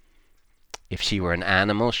 If she were an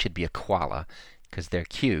animal, she'd be a koala, because they're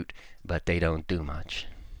cute, but they don't do much.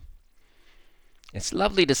 It's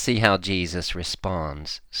lovely to see how Jesus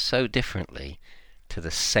responds so differently to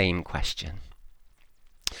the same question.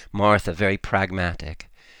 Martha, very pragmatic,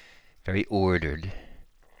 very ordered,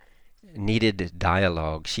 needed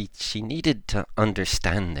dialogue. She needed to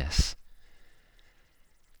understand this.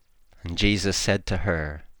 And Jesus said to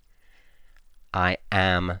her, I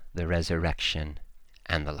am the resurrection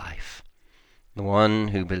and the life. The one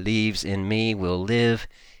who believes in me will live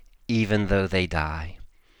even though they die.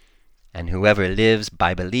 And whoever lives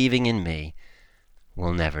by believing in me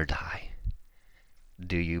will never die.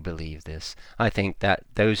 Do you believe this? I think that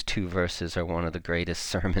those 2 verses are one of the greatest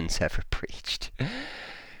sermons ever preached.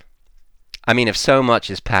 I mean, if so much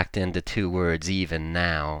is packed into 2 words, even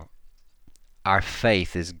now, our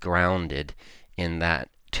faith is grounded in that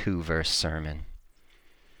 2-verse sermon.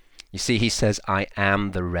 You see, he says, I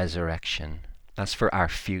am the resurrection. That's for our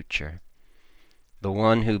future. The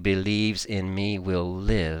one who believes in me will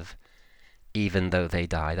live even though they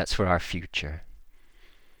die. That's for our future.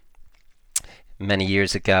 Many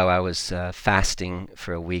years ago, I was fasting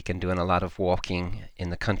for a week and doing a lot of walking in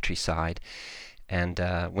the countryside. And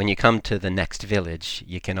when you come to the next village,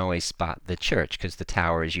 you can always spot the church, because the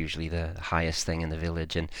tower is usually the highest thing in the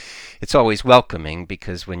village. And it's always welcoming,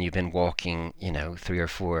 because when you've been walking, 3 or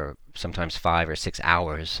 4, sometimes 5 or 6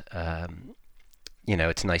 hours,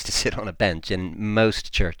 it's nice to sit on a bench, and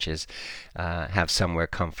most churches have somewhere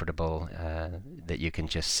comfortable that you can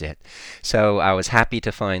just sit. So I was happy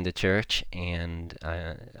to find the church, and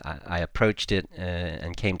I approached it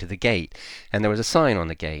and came to the gate, and there was a sign on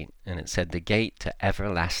the gate, and it said, the gate to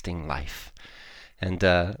everlasting life. And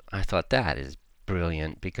I thought, that is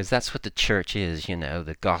brilliant, because that's what the church is,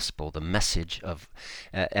 the gospel, the message of,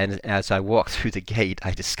 and as I walked through the gate,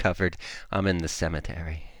 I discovered I'm in the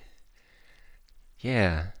cemetery.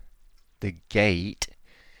 Yeah, the gate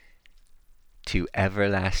to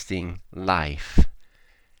everlasting life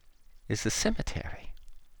is the cemetery.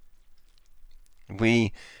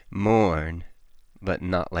 We mourn, but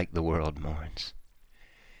not like the world mourns,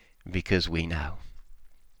 because we know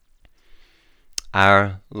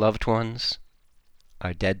our loved ones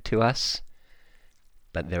are dead to us,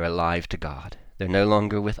 but they're alive to God. They're no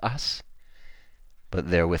longer with us, but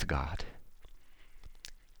they're with God.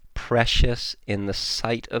 Precious in the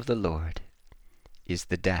sight of the Lord is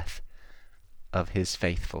the death of his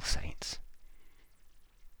faithful saints.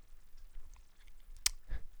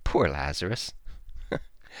 Poor Lazarus.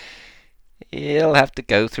 He'll have to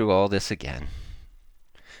go through all this again.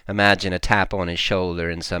 Imagine a tap on his shoulder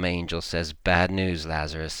and some angel says, "Bad news,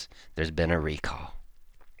 Lazarus. There's been a recall."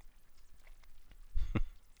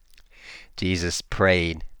 Jesus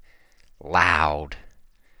prayed loud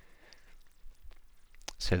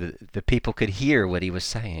so that the people could hear what he was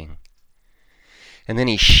saying. And then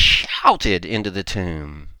he shouted into the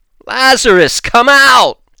tomb, "Lazarus, come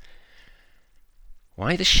out!"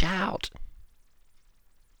 Why the shout?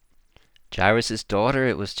 Jairus' daughter,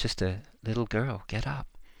 it was just a little girl. Get up.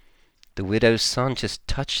 The widow's son, just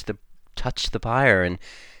touch the bier and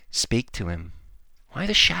speak to him. Why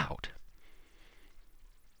the shout?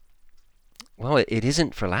 Well, it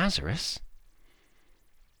isn't for Lazarus.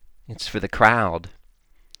 It's for the crowd.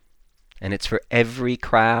 And it's for every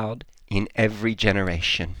crowd in every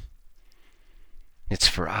generation. It's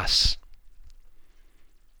for us.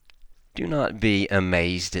 Do not be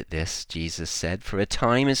amazed at this, Jesus said, for a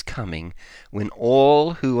time is coming when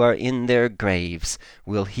all who are in their graves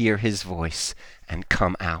will hear his voice and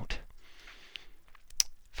come out.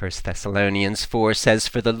 1 Thessalonians 4 says,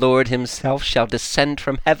 "For the Lord himself shall descend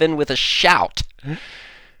from heaven with a shout,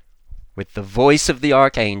 with the voice of the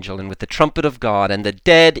archangel, and with the trumpet of God, and the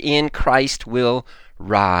dead in Christ will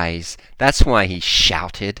rise." That's why he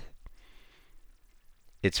shouted.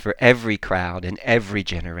 It's for every crowd in every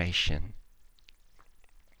generation.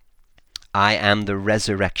 I am the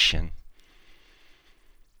resurrection.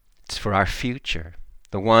 It's for our future.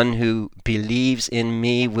 The one who believes in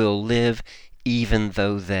me will live even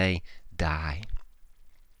though they die.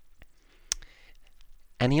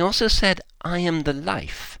 And he also said, "I am the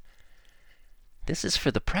life." This is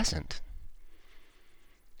for the present.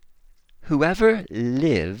 Whoever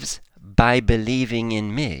lives by believing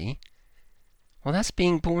in me, well, that's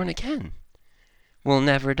being born again, will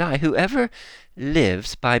never die. Whoever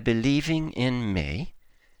lives by believing in me,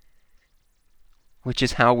 which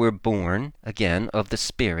is how we're born again of the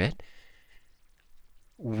Spirit,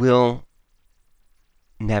 will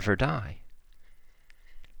never die.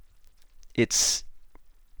 It's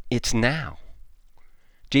now.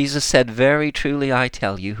 Jesus said, "Very truly I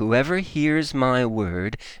tell you, whoever hears my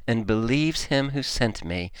word and believes him who sent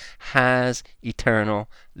me has eternal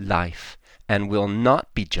life and will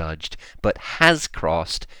not be judged, but has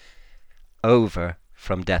crossed over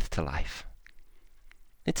from death to life."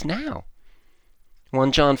 It's now.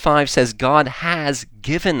 1 John 5 says God has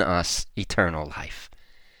given us eternal life,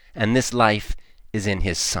 and this life is in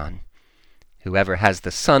his Son. Whoever has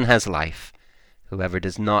the Son has life. Whoever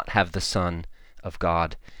does not have the Son of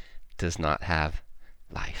God does not have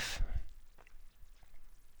life.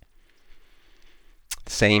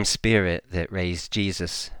 The same Spirit that raised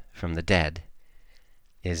Jesus from the dead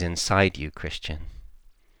is inside you, Christian.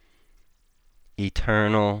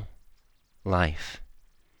 Eternal life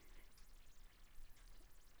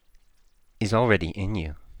is already in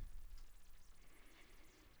you.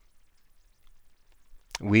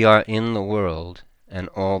 We are in the world and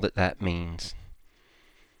all that that means.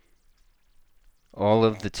 All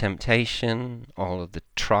of the temptation, all of the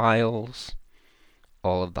trials,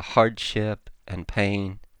 all of the hardship and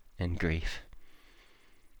pain and grief.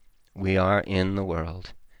 We are in the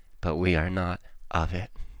world, but we are not of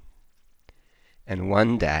it. And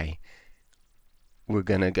one day, we're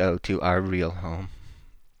going to go to our real home.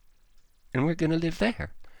 And we're going to live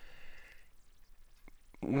there,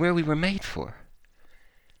 where we were made for,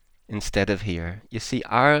 instead of here. You see,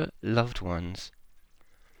 our loved ones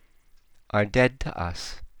are dead to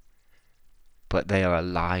us, but they are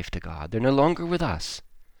alive to God. They're no longer with us,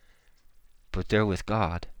 but they're with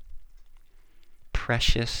God,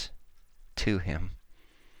 precious to him.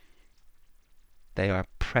 They are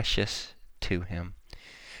precious to him.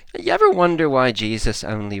 You ever wonder why Jesus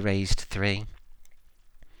only raised 3?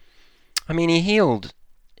 I mean, he healed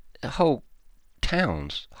whole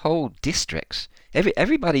towns, whole districts.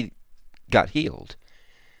 Everybody got healed.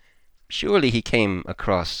 Surely he came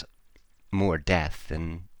across more death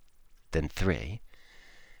than 3.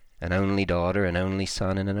 An only daughter, an only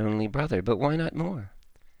son, and an only brother. But why not more?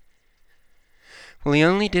 Well, he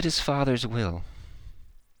only did his Father's will.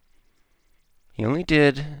 He only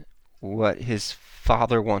did what his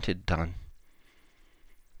Father wanted done.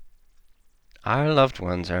 Our loved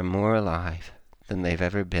ones are more alive than they've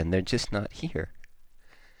ever been. They're just not here.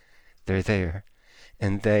 They're there,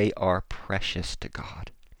 and they are precious to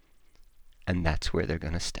God. and that's where they're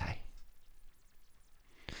going to stay.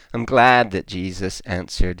 I'm glad that Jesus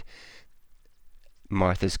answered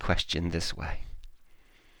Martha's question this way.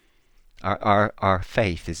 Our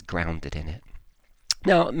faith is grounded in it.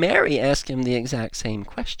 Now, Mary asked him the exact same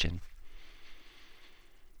question.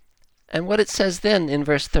 And what it says then in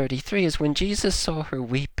verse 33 is, when Jesus saw her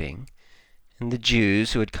weeping, and the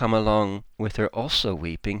Jews who had come along with her also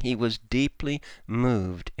weeping, he was deeply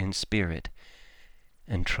moved in spirit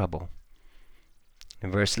and trouble. A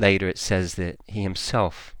verse later it says that he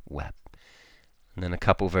himself wept. And then a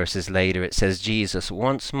couple verses later it says Jesus,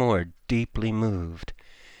 once more deeply moved,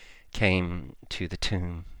 came to the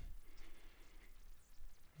tomb.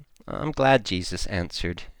 I'm glad Jesus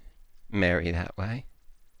answered Mary that way.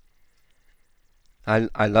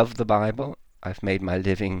 I love the Bible. I've made my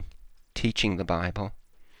living teaching the Bible.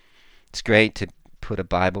 It's great to put a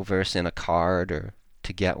Bible verse in a card or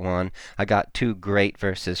to get one. I got 2 great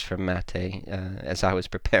verses from Mate as I was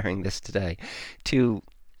preparing this today. 2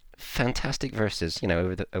 fantastic verses,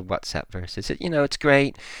 over the WhatsApp verses. It's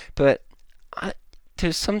great, but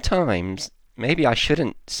there's sometimes, maybe I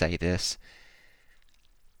shouldn't say this,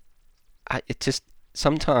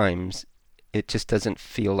 sometimes it just doesn't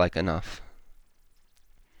feel like enough.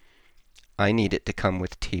 I need it to come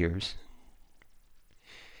with tears.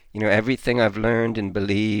 Everything I've learned and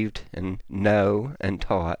believed and know and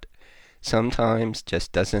taught sometimes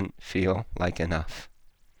just doesn't feel like enough.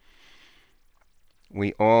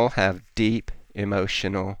 We all have deep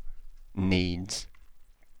emotional needs.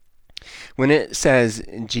 When it says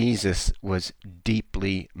Jesus was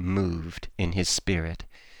deeply moved in his spirit,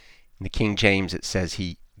 in the King James it says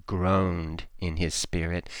he groaned in his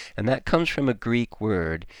spirit, and that comes from a Greek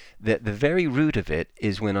word that the very root of it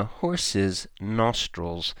is when a horse's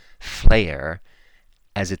nostrils flare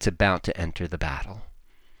as it's about to enter the battle.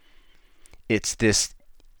 It's this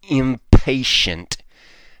impatient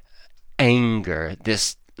anger,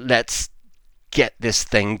 this let's get this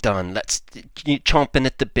thing done, let's chomping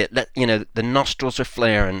at the bit, the nostrils are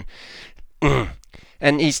flaring,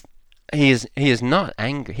 and he is not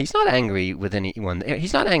angry. He's not angry with anyone.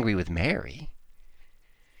 He's not angry with Mary.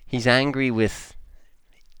 He's angry with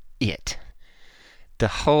it. The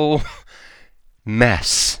whole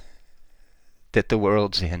mess that the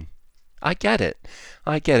world's in. I get it.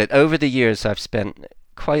 Over the years, I've spent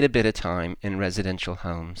quite a bit of time in residential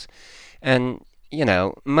homes. And,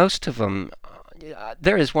 most of them,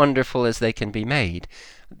 they're as wonderful as they can be made.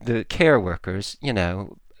 The care workers,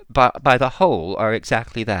 by the whole, are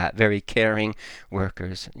exactly that, very caring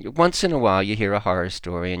workers. Once in a while you hear a horror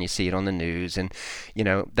story and you see it on the news, and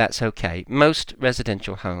that's okay. Most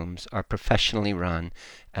residential homes are professionally run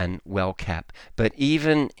and well kept, but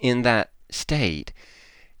even in that state,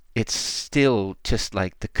 it's still just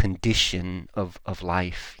like the condition of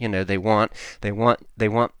life. They want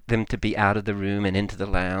them to be out of the room and into the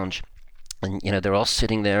lounge, and they're all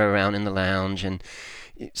sitting there around in the lounge and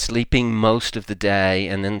sleeping most of the day,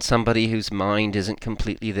 and then somebody whose mind isn't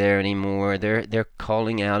completely there anymore, they're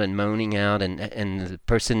calling out and moaning out, and the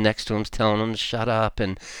person next to them's telling them to shut up,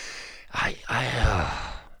 and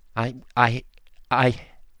I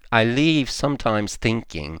leave sometimes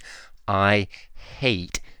thinking, I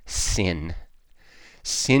hate sin.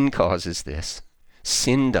 Sin causes this.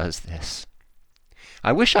 Sin does this.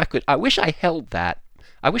 I wish I held that.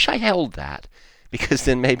 Because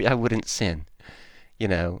then maybe I wouldn't sin.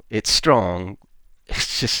 It's strong.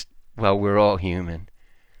 It's just, we're all human.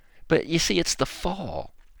 But you see, it's the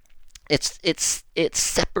fall. It's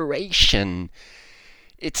separation.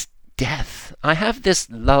 It's death. I have this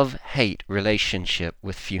love-hate relationship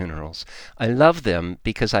with funerals. I love them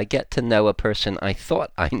because I get to know a person I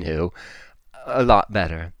thought I knew a lot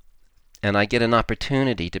better. And I get an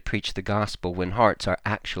opportunity to preach the gospel when hearts are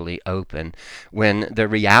actually open, when the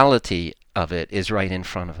reality of it is right in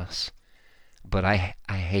front of us. But I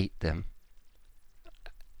hate them.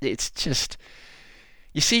 It's just,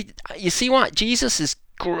 you see what? Jesus is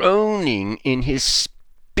groaning in his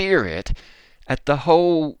spirit at the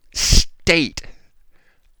whole state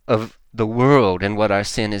of the world and what our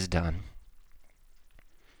sin has done.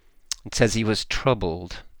 It says he was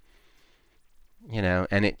troubled,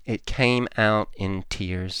 and it came out in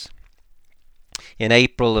tears. In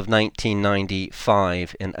April of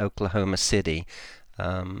 1995 in Oklahoma City,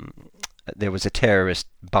 there was a terrorist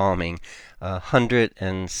bombing.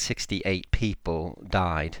 168 people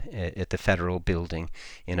died at the federal building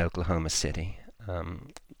in Oklahoma City.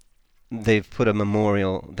 They've put a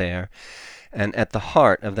memorial there, and at the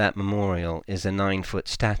heart of that memorial is a 9-foot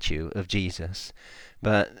statue of Jesus.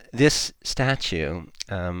 But this statue,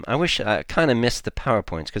 I wish I kind of missed the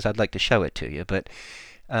PowerPoints because I'd like to show it to you, but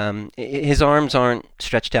His arms aren't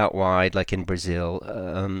stretched out wide like in Brazil.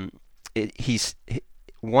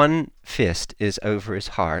 One fist is over his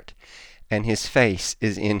heart, and his face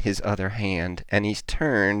is in his other hand, and he's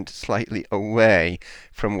turned slightly away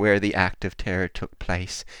from where the act of terror took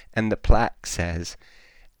place. And the plaque says,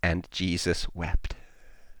 "And Jesus wept."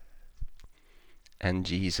 And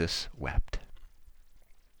Jesus wept.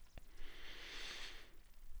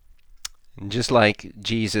 And just like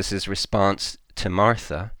Jesus' response to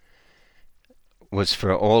Martha was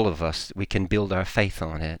for all of us, we can build our faith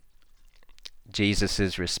on it.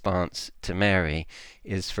 Jesus' response to Mary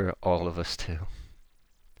is for all of us too.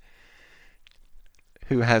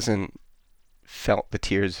 Who hasn't felt the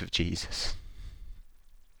tears of Jesus?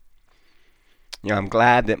 You know, I'm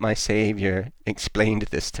glad that my Savior explained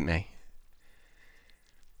this to me.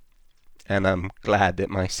 And I'm glad that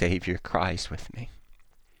my Savior cries with me.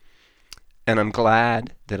 And I'm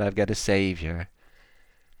glad that I've got a Savior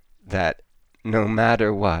that no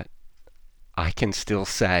matter what, I can still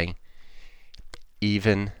say,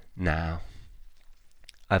 even now.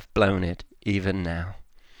 I've blown it, even now.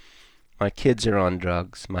 My kids are on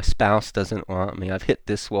drugs. My spouse doesn't want me. I've hit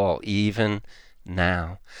this wall, even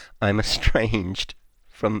now. I'm estranged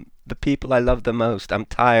from the people I love the most. I'm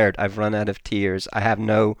tired. I've run out of tears. I have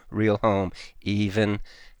no real home, even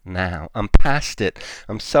now. I'm past it.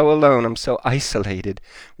 I'm so alone. I'm so isolated.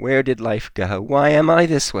 Where did life go? Why am I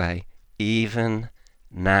this way? Even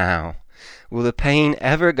now. Will the pain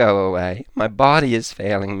ever go away? My body is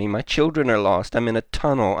failing me. My children are lost. I'm in a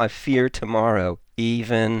tunnel. I fear tomorrow.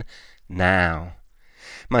 Even now.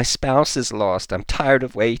 My spouse is lost. I'm tired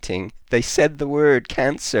of waiting. They said the word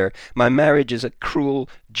cancer. My marriage is a cruel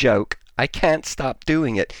joke. I can't stop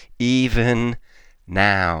doing it. Even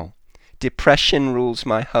now. Depression rules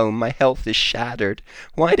my home. My health is shattered.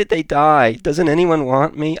 Why did they die? Doesn't anyone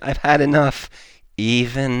want me? I've had enough.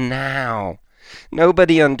 Even now.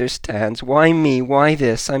 Nobody understands. Why me? Why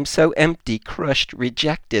this? I'm so empty, crushed,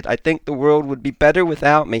 rejected. I think the world would be better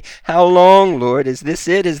without me. How long, Lord? Is this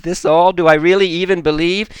it? Is this all? Do I really even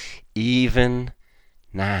believe? Even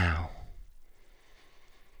now.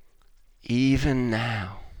 Even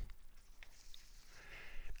now.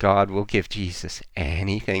 God will give Jesus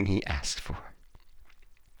anything he asks for.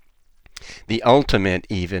 The ultimate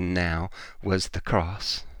even now was the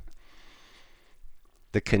cross.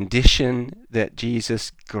 The condition that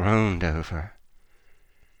Jesus groaned over.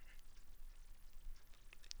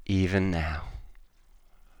 Even now,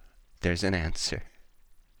 there's an answer.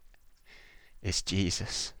 It's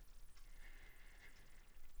Jesus.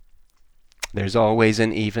 There's always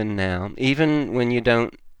an even now. Even when you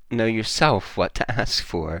don't know yourself what to ask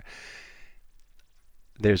for,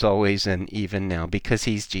 there's always an even now, because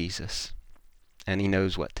he's Jesus and he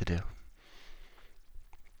knows what to do.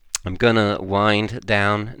 I'm going to wind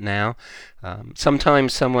down now.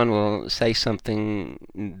 Sometimes someone will say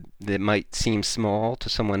something that might seem small to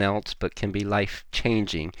someone else but can be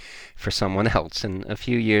life-changing for someone else. And a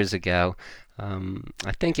few years ago,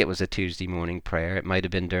 I think it was a Tuesday morning prayer. It might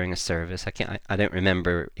have been during a service. I don't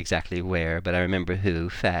remember exactly where, but I remember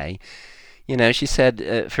who, Faye. You know, she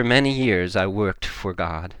said, for many years I worked for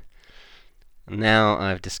God. Now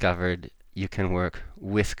I've discovered you can work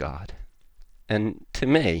with God. And to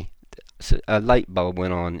me, a light bulb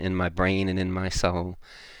went on in my brain and in my soul.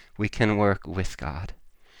 We can work with God.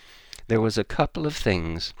 There was a couple of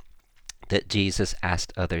things that Jesus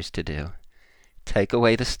asked others to do. Take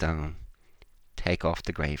away the stone. Take off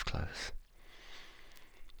the grave clothes.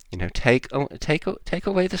 You know, take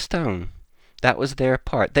away the stone. That was their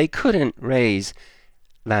part. They couldn't raise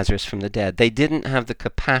Lazarus from the dead. They didn't have the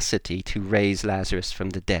capacity to raise Lazarus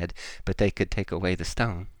from the dead, but they could take away the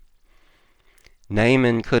stone.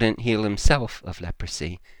 Naaman couldn't heal himself of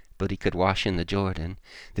leprosy, but he could wash in the Jordan.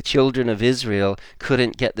 The children of Israel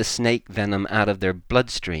couldn't get the snake venom out of their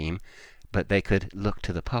bloodstream, but they could look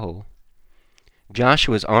to the pole.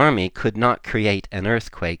 Joshua's army could not create an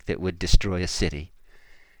earthquake that would destroy a city,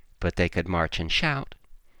 but they could march and shout.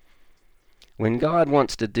 When God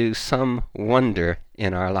wants to do some wonder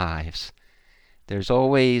in our lives, there's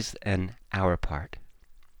always an our part.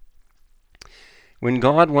 When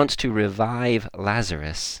God wants to revive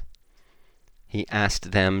Lazarus, he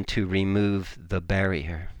asked them to remove the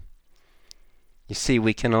barrier. You see,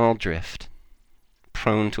 we can all drift,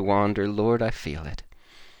 prone to wander. Lord, I feel it.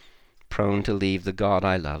 Prone to leave the God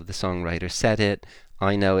I love. The songwriter said it.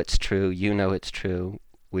 I know it's true. You know it's true.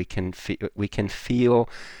 We can feel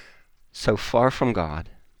so far from God.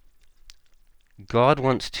 God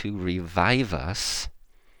wants to revive us,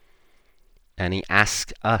 and he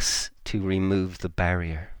asks us to remove the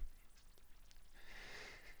barrier.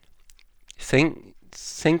 Think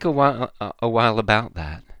think a while about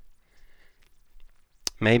that.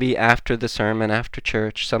 Maybe after the sermon, after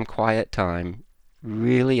church, some quiet time,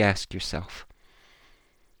 really ask yourself,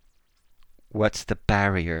 what's the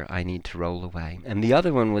barrier I need to roll away? And the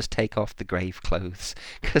other one was take off the grave clothes,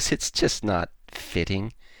 because it's just not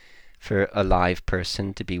fitting for a live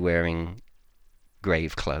person to be wearing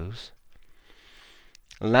grave clothes.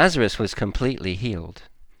 Lazarus was completely healed.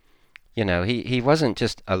 You know, he wasn't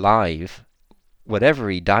just alive. Whatever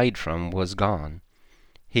he died from was gone.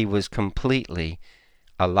 He was completely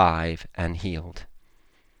alive and healed.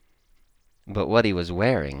 But what he was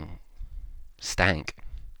wearing stank.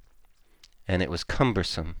 And it was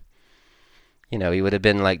cumbersome. You know, he would have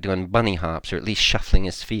been like doing bunny hops, or at least shuffling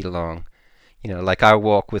his feet along. You know, like our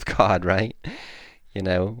walk with God, right? You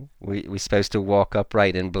know, we're supposed to walk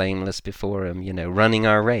upright and blameless before Him, you know, running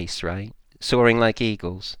our race, right? Soaring like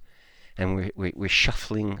eagles. And we're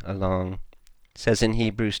shuffling along. It says in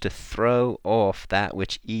Hebrews to throw off that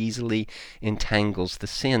which easily entangles, the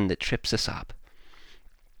sin that trips us up.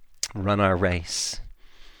 Run our race.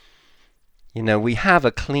 You know, we have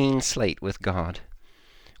a clean slate with God.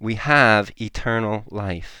 We have eternal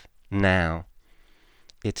life now.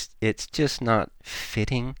 It's just not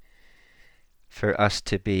fitting for us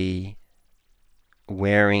to be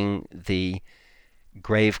wearing the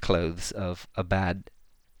grave clothes of a bad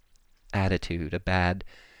attitude, a bad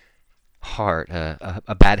heart,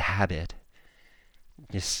 a bad habit,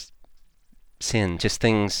 just sin, just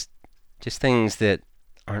things that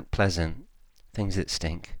aren't pleasant, things that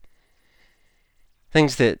stink,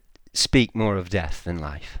 things that speak more of death than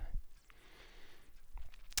life.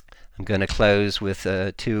 I'm going to close with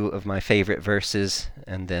two of my favorite verses,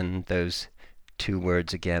 and then those two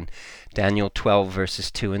words again. Daniel 12, verses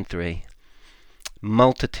 2 and 3.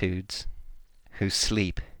 Multitudes who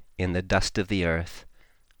sleep in the dust of the earth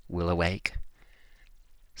will awake,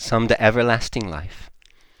 some to everlasting life,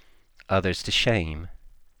 others to shame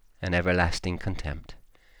and everlasting contempt.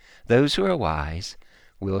 Those who are wise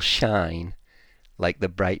will shine like the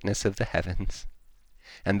brightness of the heavens,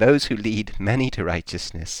 and those who lead many to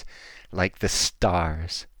righteousness like the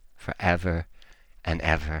stars forever and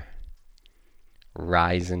ever.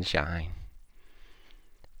 Rise and shine.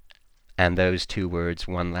 And those two words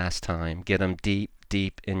one last time. Get them deep,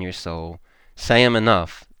 deep in your soul. Say them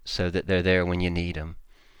enough so that they're there when you need them.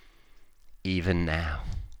 Even now.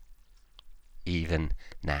 Even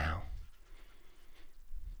now.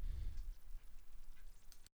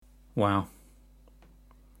 Wow.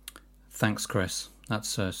 Thanks, Chris.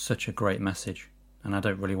 That's such a great message. And I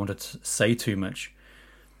don't really want to say too much.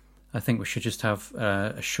 I think we should just have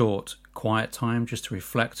a short, quiet time just to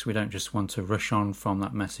reflect. We don't just want to rush on from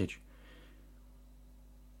that message.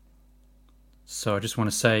 So I just want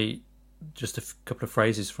to say just a couple of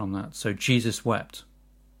phrases from that. So Jesus wept.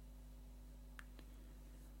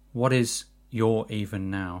 What is your even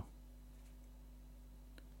now?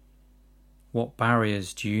 What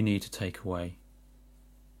barriers do you need to take away?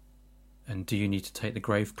 And do you need to take the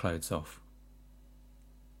grave clothes off?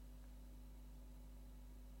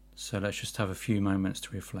 So let's just have a few moments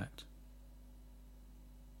to reflect.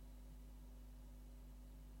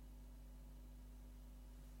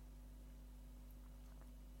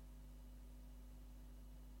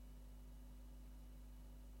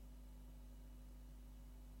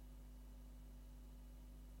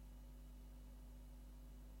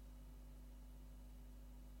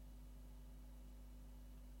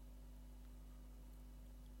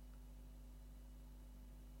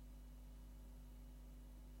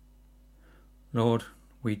 Lord,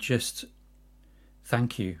 we just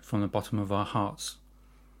thank you from the bottom of our hearts.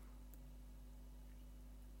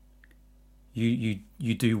 You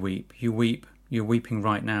do weep. You weep. You're weeping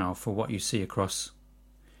right now for what you see across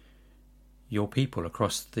your people,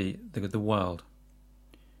 across the world.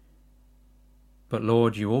 But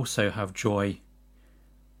Lord, you also have joy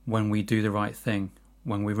when we do the right thing,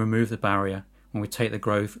 when we remove the barrier, when we take the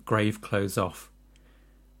grave clothes off.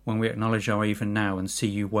 When we acknowledge our even now and see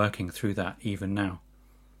you working through that even now.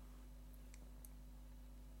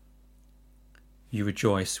 You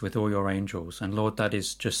rejoice with all your angels. And Lord, that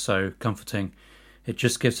is just so comforting. It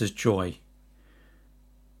just gives us joy.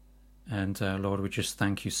 And Lord, we just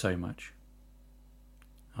thank you so much.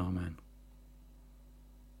 Amen.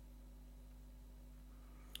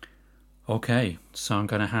 Okay, so I'm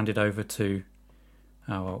going to hand it over to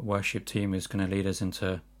our worship team who's going to lead us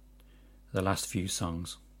into the last few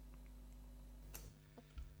songs.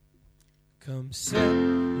 Come set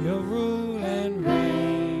your rule and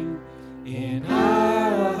reign in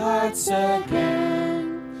our hearts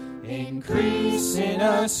again. Increase in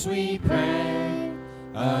us, we pray.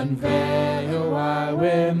 unveil why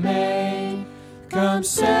we're made. Come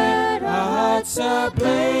set our hearts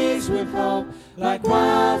ablaze with hope, like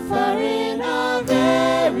wildfire in our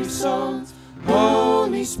very souls.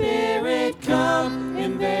 Holy Spirit, come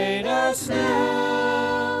invade us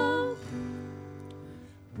now.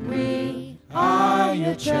 We Are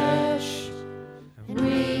your church, and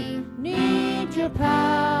we need your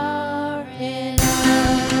power in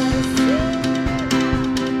us.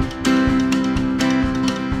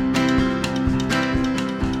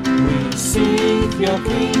 we seek your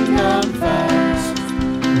kingdom fast.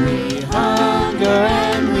 We hunger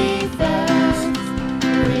and we thirst.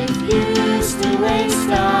 Refuse to waste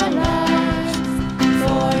our lives,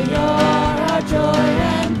 for you're our joy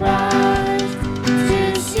and pride.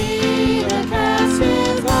 To see the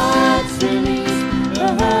captive hearts released, the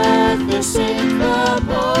hurt, the sick, the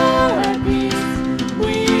poor at peace.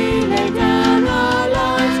 We lay down our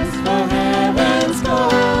lives for heaven's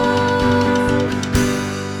cause.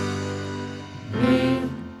 We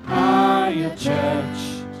are your church,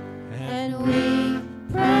 And we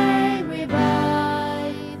pray,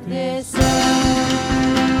 revive this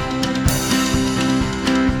earth.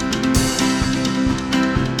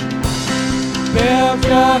 build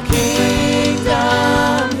your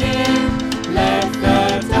kingdom here. Let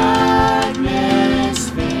the darkness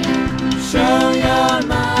fear. Show your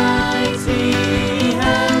mighty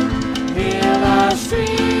hand. Heal our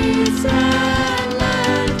streets and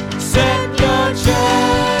land. Set your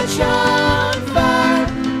church on fire.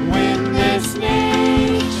 Win this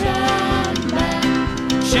nation back.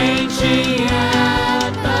 Change the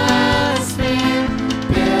atmosphere.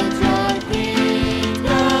 Build your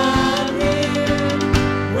kingdom here.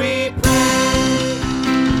 We pray.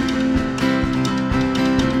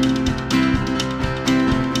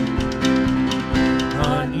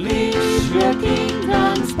 Unleash your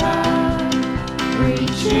kingdom's power,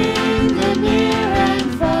 reaching the near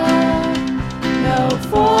and far. No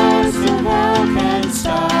force of hell can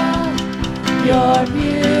stop your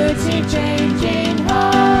beauty changing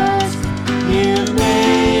hearts. You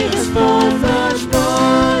made us for much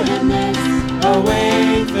more than this.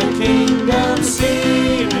 Await the kingdom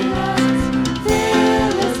seed in us.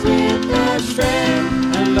 Fill us with the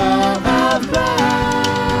strength and love of Christ.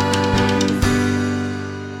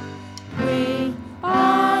 We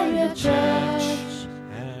are your church.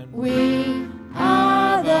 And We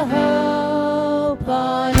are the hope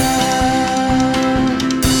on earth.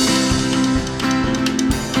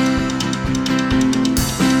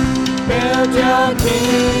 build your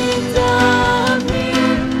kingdom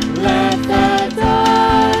here. Let the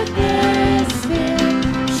darkness fear.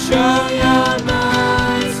 Show your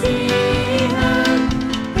mighty hand.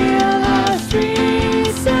 Heal our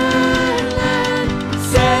streets and land.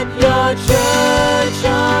 Set your church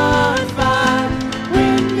on fire.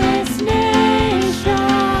 Win this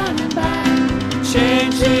nation back.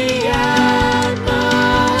 Change the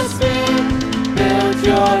atmosphere. Build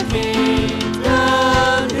your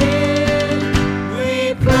kingdom here. We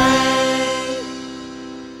pray.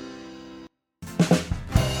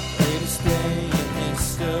 Greatest day in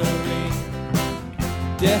history.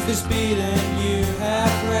 Death is beaten, you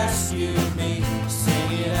have rescued me.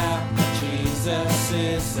 Sing it out, Jesus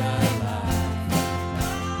is alive.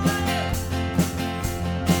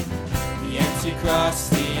 The empty cross,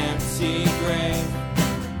 the empty grave.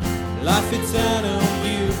 Life eternal,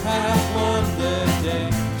 you have won the day.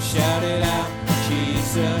 Shout it out,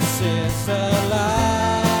 Jesus is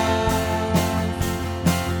alive.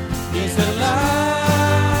 He's alive.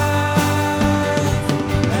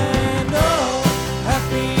 And oh,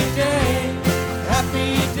 happy day,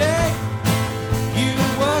 happy day. You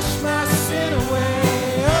wash my sin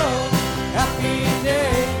away. Oh, happy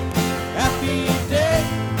day, happy day.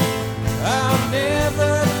 I'll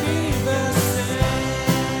never be the same.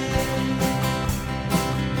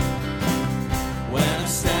 When I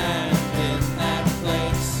stand in that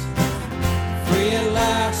place, free at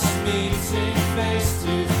last, meeting face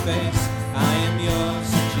to face. I am yours,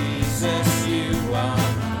 Jesus, you are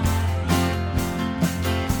mine.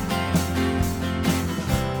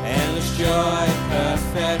 Endless joy,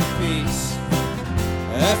 perfect peace.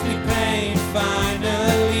 Earthly pain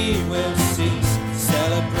finally will cease.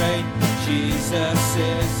 Celebrate, Jesus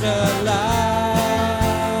is alive.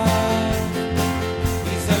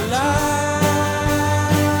 He's alive.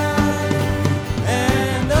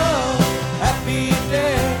 And oh, happy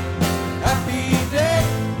day, happy day.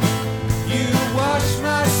 You wash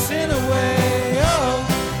my sin away. Oh,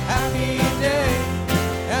 happy day,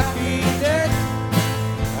 happy day.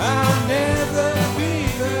 I'll never be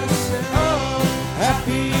the same. Oh,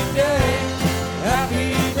 happy day,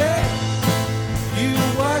 happy day. You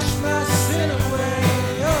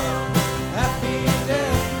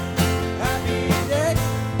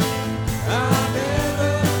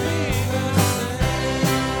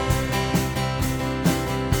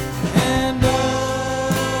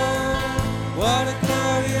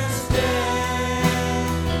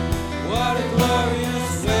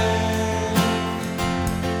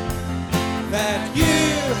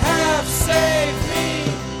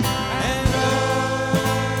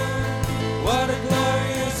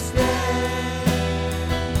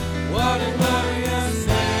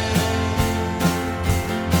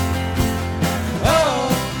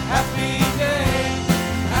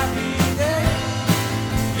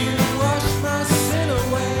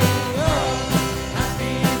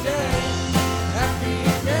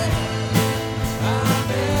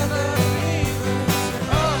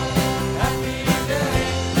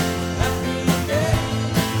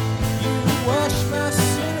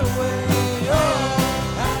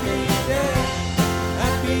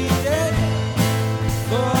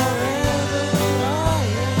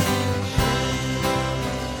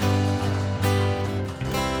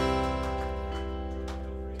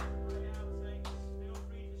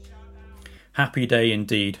Happy day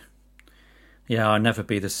indeed. Yeah, I'll never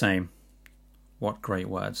be the same. What great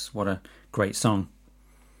words. What a great song.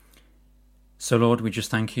 So, Lord, we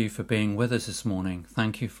just thank you for being with us this morning.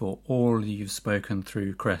 Thank you for all you've spoken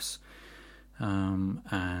through Chris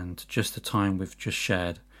and just the time we've just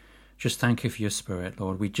shared. Just thank you for your Spirit,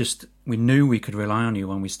 Lord. We knew we could rely on you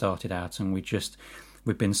when we started out, and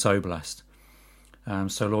we've been so blessed.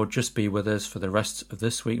 So, Lord, just be with us for the rest of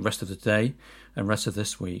this week, rest of the day, and rest of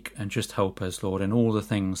this week, and just help us, Lord, in all the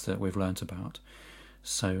things that we've learnt about.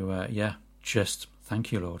 So, just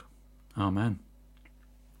thank you, Lord. Amen.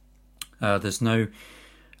 There's no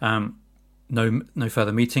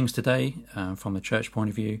further meetings today from the church point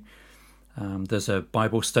of view. There's a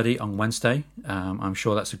Bible study on Wednesday. I'm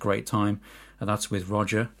sure that's a great time, and that's with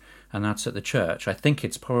Roger, and that's at the church. I think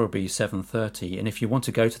it's probably 7:30, and if you want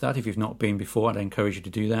to go to that, if you've not been before, I'd encourage you to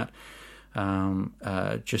do that.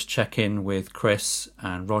 Just check in with Chris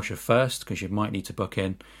and Roger first, because you might need to book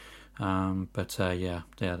in. But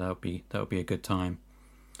that'll be a good time.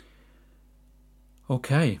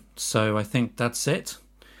 Okay, so I think that's it.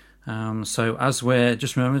 So as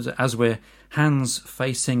we're hands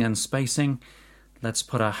facing and spacing, let's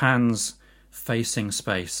put our hands facing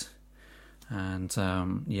space, and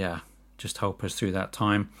just help us through that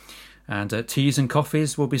time. And teas and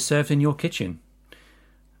coffees will be served in your kitchen.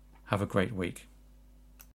 Have a great week.